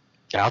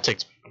 Yeah, I'll take.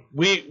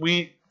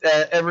 We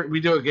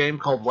do a game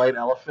called White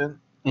Elephant.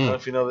 I don't know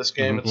if you know this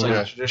game. It's like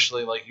Yeah.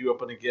 traditionally like you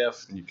open a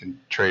gift, And you can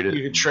trade it.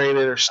 you can trade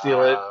it or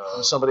steal it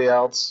from somebody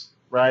else,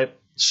 right?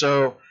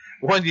 So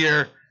one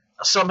year,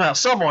 somehow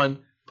someone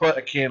put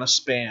a can of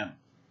spam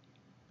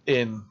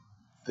in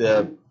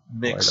the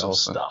mix White of elephant.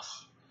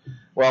 stuff.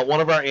 Well,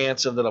 one of our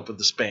aunts ended up with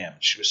the spam.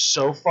 She was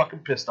so fucking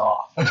pissed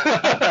off.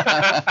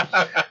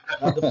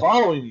 The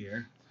following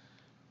year,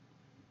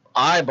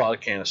 I bought a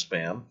can of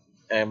spam,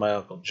 and my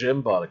Uncle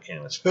Jim bought a can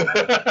of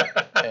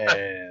spam,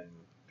 and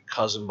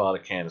cousin bought a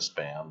can of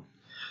spam.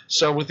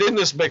 So within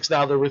this mix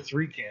now, there were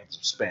 3 cans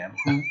of spam.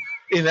 Who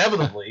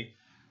inevitably,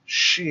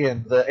 she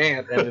and the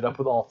aunt ended up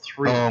with all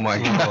 3. Oh my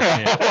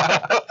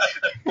god.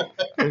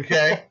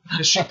 Okay,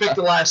 because she picked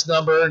the last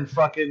number, and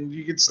fucking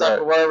you can stuff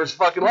it whatever's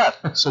fucking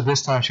left. So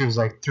this time she was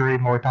like 3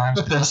 more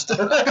times pissed.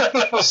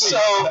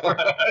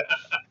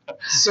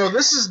 So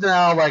this is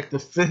now like the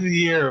 5th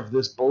year of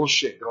this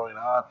bullshit going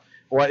on.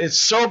 Well, it's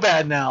so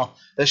bad now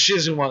that she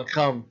doesn't want to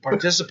come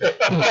participate.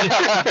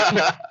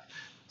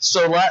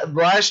 So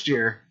last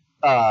year,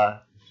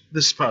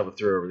 this is probably what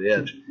threw her over the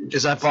edge,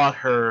 is I bought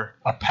her,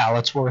 A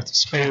pallet's worth of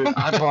spam.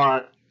 I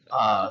bought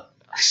a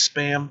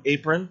spam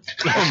apron.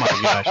 Oh my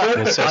gosh.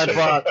 That's so I sweet.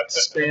 bought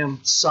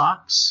spam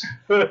socks.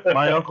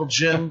 My Uncle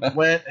Jim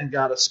went and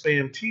got a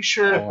spam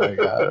T-shirt. Oh my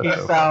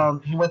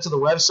god. He went to the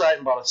website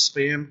and bought a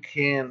spam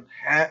can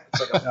hat.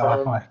 It's like a Oh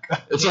foam my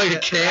god. It's like a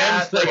can.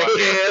 hat, like a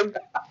can.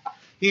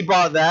 He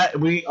bought that,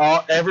 and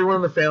everyone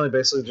in the family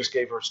basically just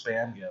gave her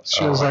spam gifts.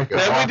 She was my like,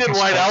 God. the Then we did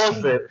walking White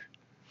specimen. Elephant,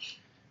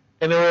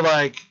 and there were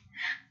like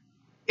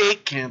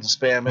 8 cans of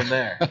spam in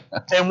there,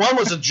 and one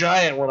was a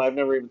giant one I've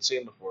never even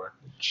seen before.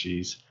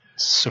 Jeez.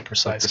 Super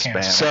sized The can.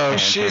 spam.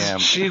 So Ham.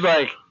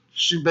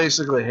 she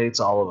basically hates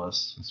all of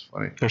us. That's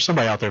funny. There's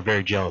somebody out there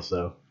very jealous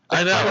though.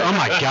 I know. Oh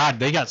my god,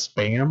 they got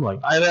spam. Like,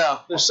 I know.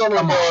 There's someone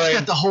Come on. going.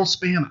 Get the whole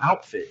spam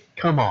outfit.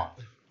 come on.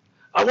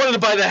 I wanted to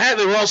buy the hat.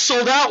 They were all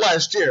sold out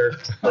last year.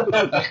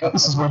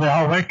 This is where they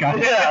all went,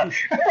 guys. Yeah.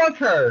 Fuck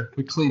her.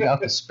 We cleaned out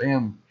the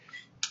spam.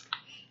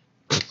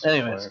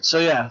 Anyways,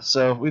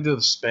 so we do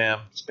the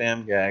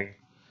spam gag.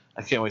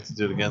 I can't wait to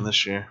do it again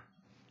this year.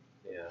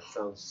 Yeah,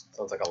 sounds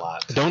like a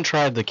lot. Don't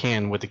try the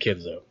can with the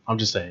kids though. I'm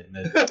just saying.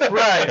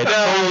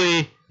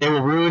 Right. It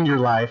will ruin your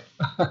life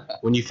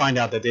when you find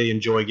out that they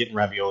enjoy getting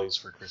raviolis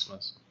for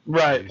Christmas.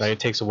 Right. Like, it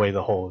takes away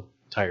the whole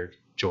entire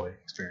joy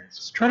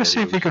experience. Try to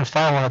see if we can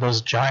find one of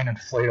those giant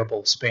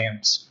inflatable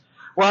spams.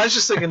 Well, I was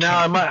just thinking now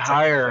I might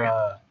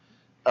hire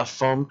a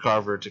foam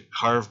carver to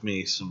carve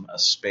me a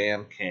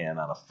spam can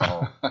out of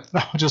foam.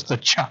 No, just a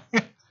giant.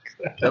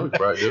 That would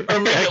probably do it. Or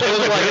make it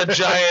look like a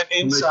giant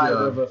We'll make inside you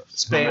of a Make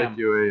spam.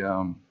 you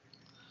a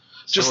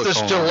Just this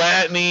silicone.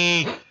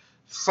 gelatiny,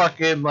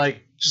 fucking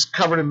like just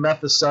covered in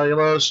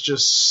methacellulose,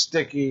 just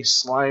sticky,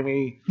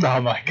 slimy. Oh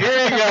my god.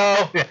 Here you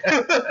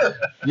go.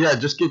 Yeah,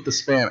 just get the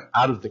spam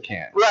out of the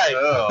can.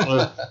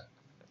 Right.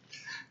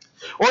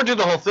 Or do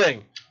the whole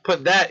thing.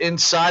 Put that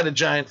inside a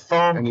giant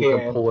foam And you can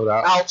can pull it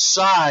out.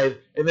 outside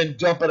and then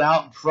dump it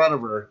out in front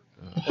of her.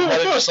 And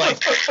let it just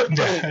like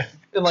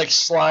and like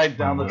slide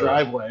down the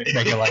driveway.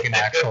 Make it like an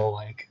actual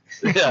like.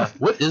 Yeah.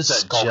 What is that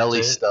Sculpted.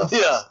 jelly stuff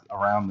Yeah.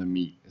 around the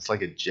meat? It's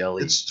like a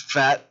jelly. It's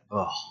fat.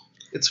 oh,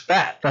 It's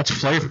fat. That's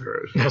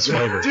flavor. That's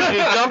flavor. Dude, you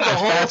dump the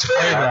whole That's thing.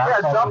 flavor.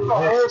 Yeah, dump the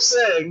Probably whole is.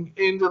 thing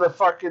into the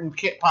fucking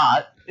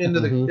pot, into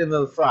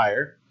the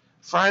fryer.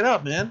 Fry it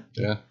up, man.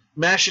 Yeah.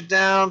 Mash it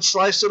down,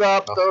 slice it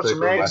up, I'll throw stick some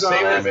with my eggs on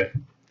salami. it.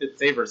 It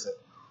savors it.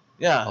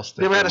 Yeah. I'll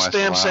stick You ever had a with my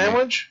spam salami.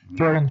 sandwich?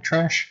 Throw it in the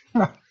trash.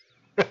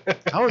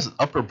 I was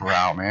upper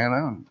brow, man. I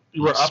don't.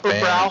 You were eat upper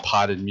Spam brow? and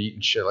potted meat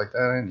and shit like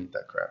that. I didn't eat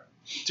that crap.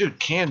 Dude,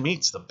 canned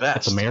meat's the best.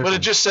 That's American. When it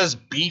just says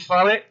beef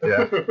on it,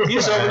 Yeah. you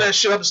just open that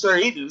shit up and start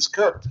eating it. It's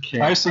cooked.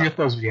 I used to get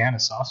those Vienna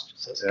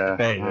sausages. Yeah.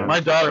 Hey, yeah. My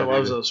daughter Can't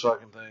loves do it. those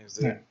fucking things,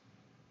 dude. Yeah.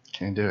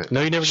 Can't do it.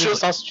 No, you never did Sure. the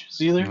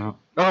sausages either? No.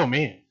 Oh,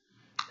 man.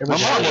 My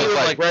Yeah. mom Yeah. ate them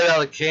Like- like right out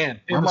of the can. My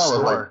in the mom was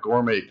store. like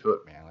gourmet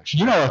cook, man. Like, she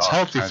You know made it's all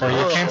healthy kinds for of- you.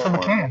 It came from a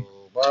can.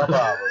 Blah,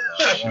 blah,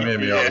 blah, She made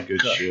me all the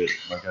good shit.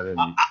 Like I didn't.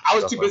 Eat I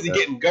was stuff too like busy that.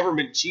 getting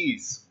government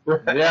cheese. blah.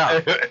 Yeah,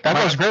 That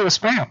goes great with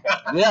Spam.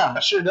 yeah,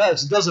 it sure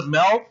does. It doesn't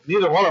melt.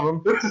 Neither one of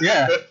them.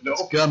 Yeah. No.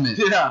 Gummy.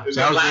 Yeah. It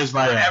So I was lasts raised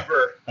by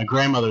forever. a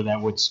grandmother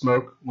that would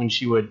smoke when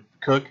she would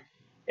cook,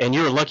 and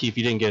you were lucky if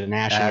you didn't get an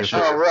ash in your Ash.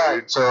 food. Oh,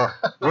 right. So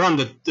we're on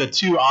the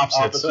two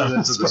opposites of Opposite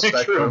ends of the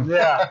spectrum.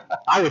 Yeah.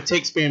 I would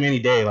take Spam any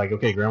day. Like,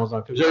 okay, grandma's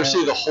not Did cooking. you ever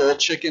see the whole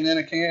chicken in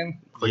a can?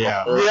 Like a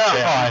Yeah. whole- Yeah.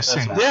 Oh, I've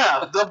seen that.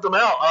 Yeah, dumped them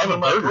out I have on a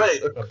my burger,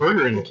 plate. a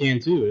burger in the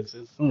can too. It's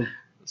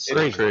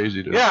It's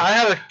crazy, dude. Yeah, I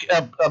had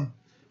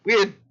we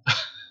had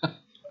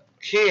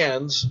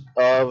cans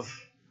of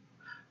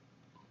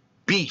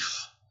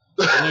beef,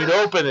 and you'd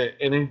open it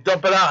and you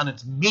dump it out, and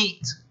it's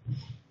meat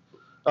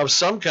of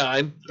some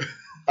kind.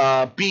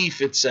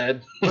 Beef, it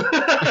said,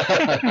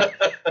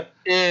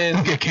 in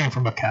It came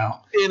from a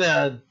cow. in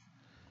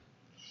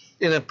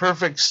a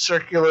perfect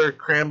circular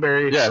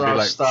cranberry Yeah, it'd be sauce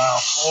like- style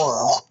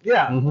form.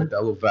 Yeah, Like that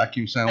little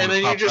vacuum sound. and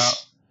when then it you pops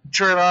just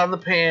turn it on the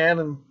pan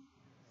and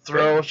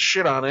throw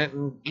shit on it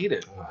and eat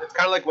it. It's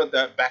kind of like what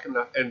that back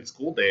in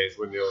school days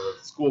when you know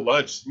the school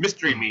lunch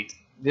mystery meat.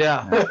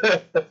 Yeah.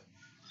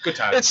 Good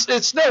times.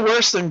 It's no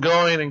worse than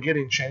going and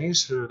getting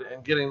Chinese food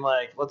and getting,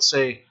 like, let's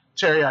say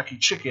teriyaki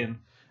chicken,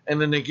 and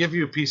then they give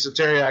you a piece of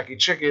teriyaki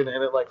chicken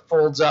and it like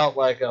folds out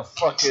like a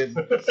fucking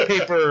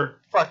paper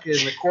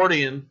fucking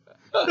accordion,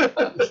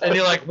 and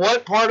you're like,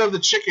 what part of the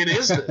chicken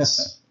is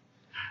this?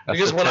 That's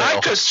Because the when I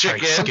tail. cook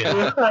chicken,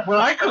 when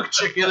I cook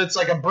chicken, it's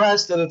like a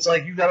breast, and it's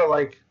like you gotta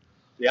like.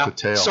 Yeah. The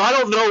tail. So I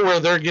don't know where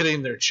they're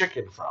getting their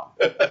chicken from,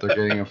 They're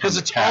getting it from because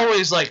the it's cat.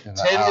 always like in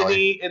the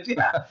tendony.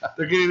 Yeah,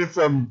 they're getting it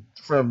from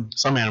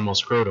some animal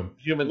scrotum.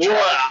 human Wow.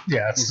 trafficking.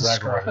 Yeah, that's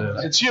Exactly what it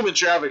is. It's human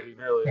trafficking,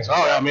 really. Oh,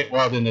 I mean,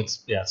 well then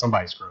it's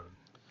somebody's scrotum.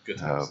 Good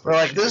Oh, times. We're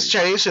like, this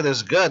Chinese food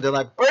is good. They're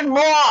like, bring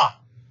more.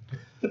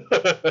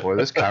 boy,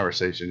 this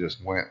conversation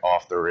just went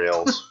off the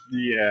rails.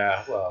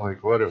 Yeah. Well,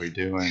 Like, what are we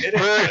doing?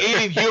 We're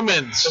eating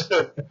humans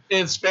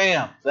in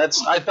Spam.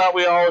 I thought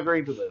we all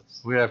agreed to this.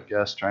 We have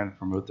guests trying to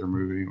promote their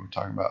movie. We're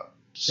talking about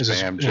This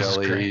is- spam this is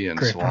jelly great- and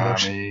great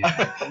salami. all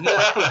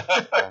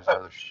kinds of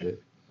other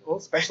shit. well,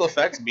 special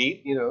effects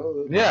meat, you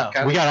know. Yeah.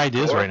 kinda- We got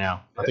ideas right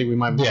now. I think we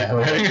might be Yeah,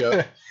 there you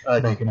go.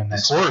 making a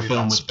nice Horror movie film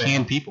about with Spam.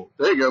 canned people.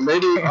 There you go.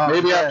 Maybe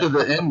yeah. after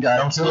the end guy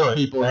Don't do kills it.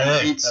 people Hey,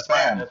 and eats that's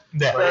spam.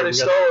 Yeah. Patty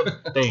Stone.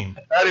 Bane.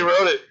 Patty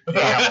wrote it.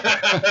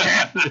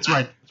 It's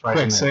right. It's right. Quick,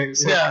 in there.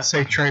 say Yeah.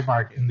 say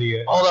trademark in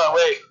the. Hold on,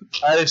 wait.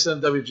 I just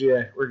sent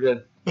WGA. We're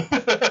good.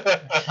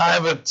 I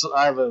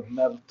have a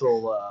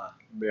mental.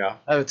 Yeah.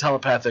 I have a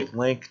telepathic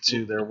link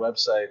to their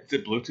website. Is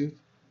it Bluetooth?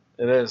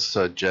 It is It's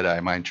a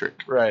Jedi mind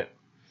trick. right.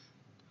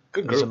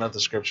 Good Those are group. not the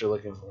scripts you're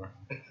looking for.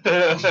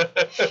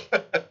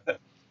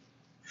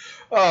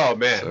 Oh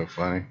man. So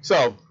funny.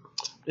 So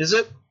Is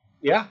it?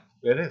 yeah,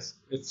 it is.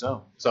 It's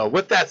so. So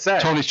with that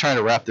said, Tony's trying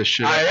to wrap this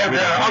shit up. I am.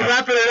 I'm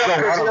wrapping it up. No,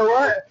 'cause I you don't- know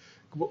what?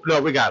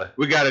 No, we got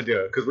to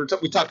do it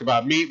because we talked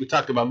about meat, we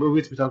talked about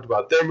movies, we talked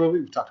about their movie,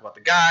 we talked about the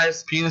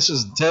guys,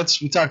 Penises and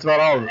tits. We talked about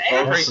all of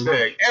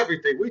it.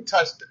 everything. We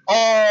touched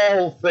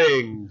all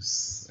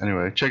things.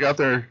 Anyway, check out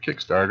their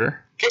Kickstarter.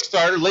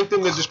 Kickstarter linked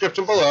in the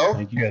description below.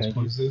 Thank You you. guys Thank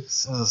you. please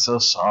this. This is so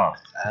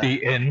soft. The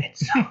inn.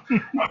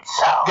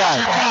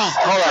 Guys,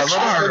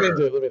 hold on. Let me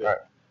do it. Let me do it. Alright.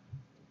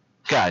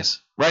 Guys,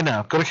 right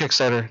now, go to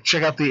Kickstarter.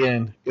 Check out the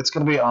end. It's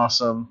going to be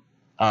awesome.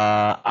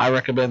 I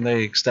recommend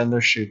they extend their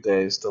shoot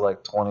days to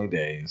like 20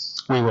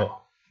 days. We will.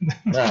 All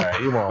right,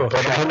 you won't.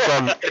 But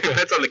It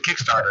depends on the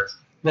Kickstarter.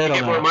 they Get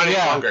don't more know. money,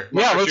 Yeah, longer.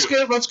 yeah. Longer Let's shoot.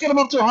 get them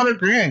up to 100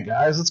 grand,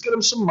 guys. Let's get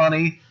them some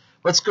money.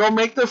 Let's go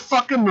make their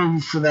fucking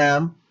movie for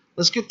them.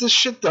 Let's get this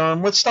shit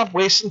done. Let's stop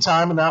wasting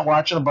time and not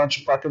watching a bunch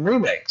of fucking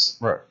remakes.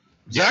 Right.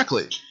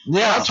 Exactly.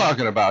 Yeah. I'm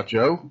talking about,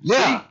 Joe.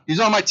 Yeah. See? He's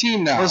on my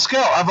team now. Let's go.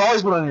 I've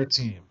always been on your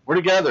team. We're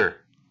together.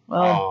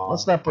 Well, Aw.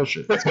 let's not push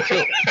it.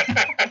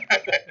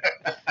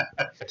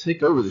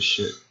 Take over the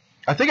shit.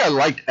 I think I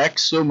liked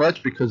X so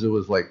much because it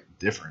was like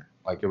different.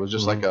 Like it was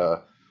just like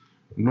a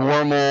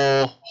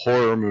normal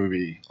horror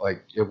movie.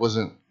 Like it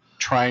wasn't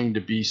trying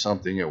to be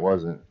something it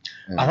wasn't.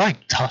 And I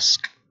like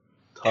Tusk.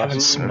 Kevin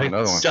there's Smith.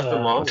 another one.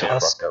 Justin Long. It's a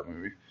Tusk. fucked up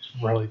movie.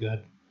 Really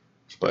good.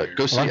 But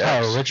go I see like how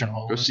X.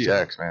 original. it Go was, see too.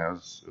 X, man. It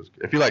was,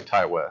 if you like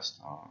Ty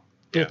West,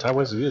 Yeah, Ty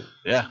West is good.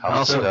 Yeah.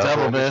 House Also, of the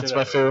Devil, Devil. man. It's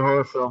my favorite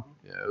horror film.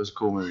 yeah, it was a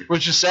cool movie.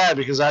 Which is sad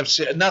because I've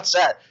seen, not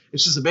sad,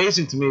 it's just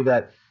amazing to me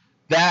that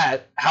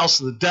House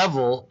of the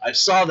Devil, I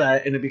saw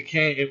that and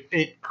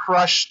it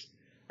crushed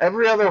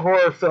every other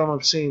horror film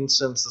I've seen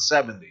since the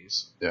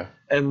 70s. Yeah.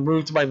 And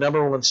moved to my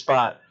number one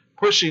spot,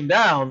 pushing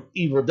down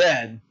Evil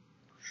Dead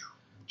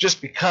just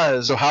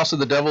because. So House of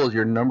the Devil is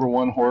your number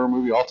one horror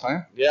movie all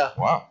time? Yeah.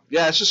 Wow.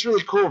 Yeah, it's just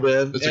really cool,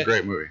 man. It's a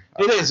great movie.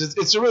 It is.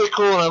 It's really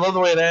cool, and I love the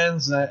way it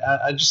ends. And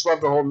I just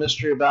love the whole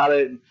mystery about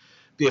it. And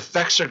the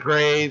effects are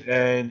great,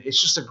 and it's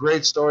just a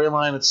great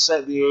storyline. It's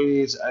set in the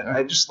 80s.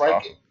 I just like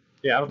Awesome. it.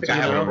 Yeah, I don't think I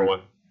have a number one.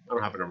 I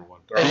don't have a number one.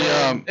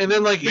 And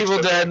then like Mixed Evil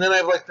up. Dead, and then I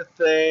have like The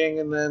Thing,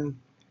 and then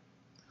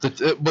What's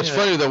Yeah.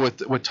 funny though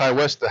with Ty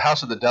West, the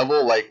House of the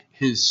Devil, like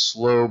his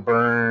slow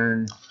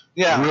burn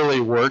really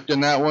worked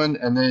in that one,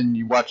 and then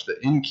you watch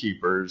the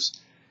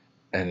Innkeepers,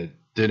 and it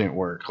didn't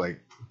work.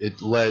 Like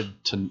it led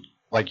to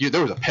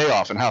there was a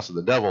payoff in House of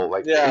the Devil.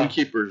 Like Yeah. the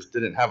Innkeepers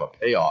didn't have a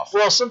payoff.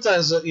 Well,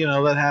 sometimes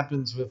that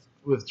happens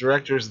with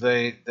directors.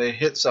 They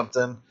hit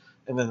something,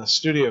 and then the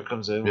studio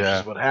comes in, which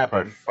is what Probably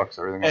happened. fucks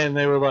everything up. And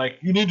they were like,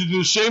 "You need to do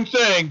the same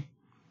thing,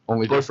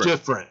 Only but different.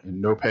 different."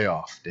 And no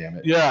payoff. Damn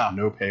it. Yeah.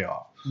 No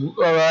payoff. All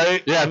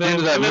right. Yeah, at And the then, end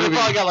of that and then they movie-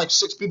 probably got like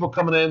 6 people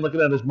coming in, looking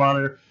at his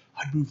monitor.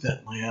 I moved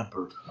that lamp,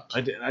 or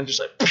I did. I'm just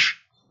like, psh.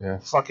 Yeah.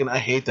 Fucking, I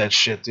hate that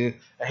shit, dude.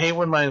 I hate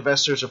when my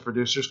investors or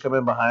producers come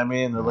in behind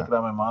me and they're Yeah. looking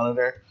at my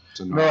monitor. It's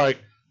And annoying. they're like,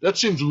 "That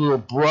seems a little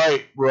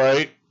bright,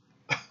 right?"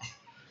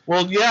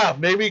 Well, yeah,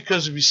 maybe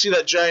because if you see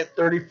that giant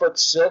 30-foot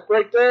silk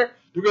right there,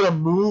 they're gonna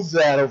move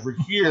that over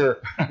here,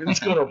 and it's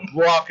gonna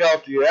block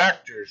out the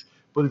actors.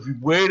 But if you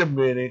wait a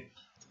minute,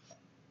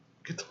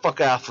 get the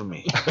fuck out from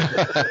me.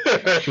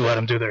 If you let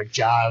them do their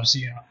jobs,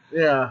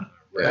 Yeah, I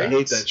Right.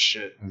 hate that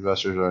shit.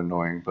 Investors are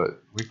annoying,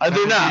 but we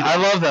They're not. I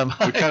love them.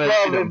 I kinda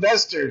love need 'em.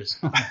 investors.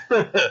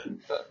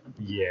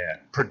 Yeah,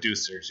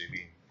 producers. You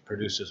mean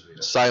producers?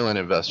 We silent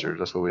investors.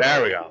 That's what we There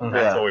do. we go. Yeah.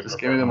 That's what we Just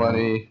prefer. give me the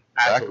money,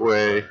 back Absolutely.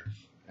 away,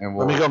 and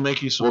Let we'll me go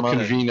make you some we'll money.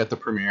 convene at the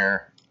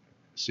premiere,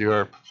 see what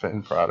our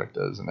fin product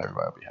does, and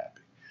everybody will be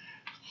happy.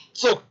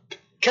 So,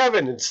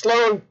 Kevin and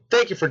Sloan,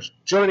 thank you for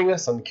joining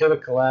us on the Killer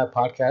Collab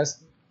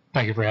podcast.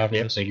 Thank you for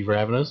having us. Thank you for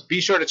having us.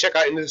 Be sure to check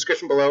out in the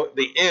description below.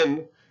 The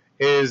in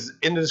is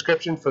in the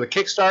description for the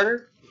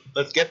Kickstarter.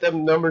 Let's get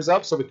them numbers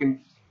up so they can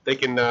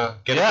get Yeah.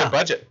 their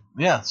budget.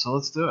 Yeah, so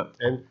let's do it.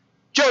 And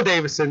Joe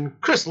Davison,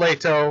 Chris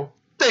Lato,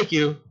 thank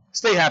you.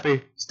 Stay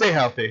happy, stay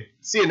healthy.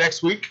 See you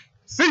next week.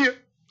 See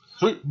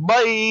you.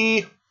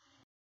 Bye.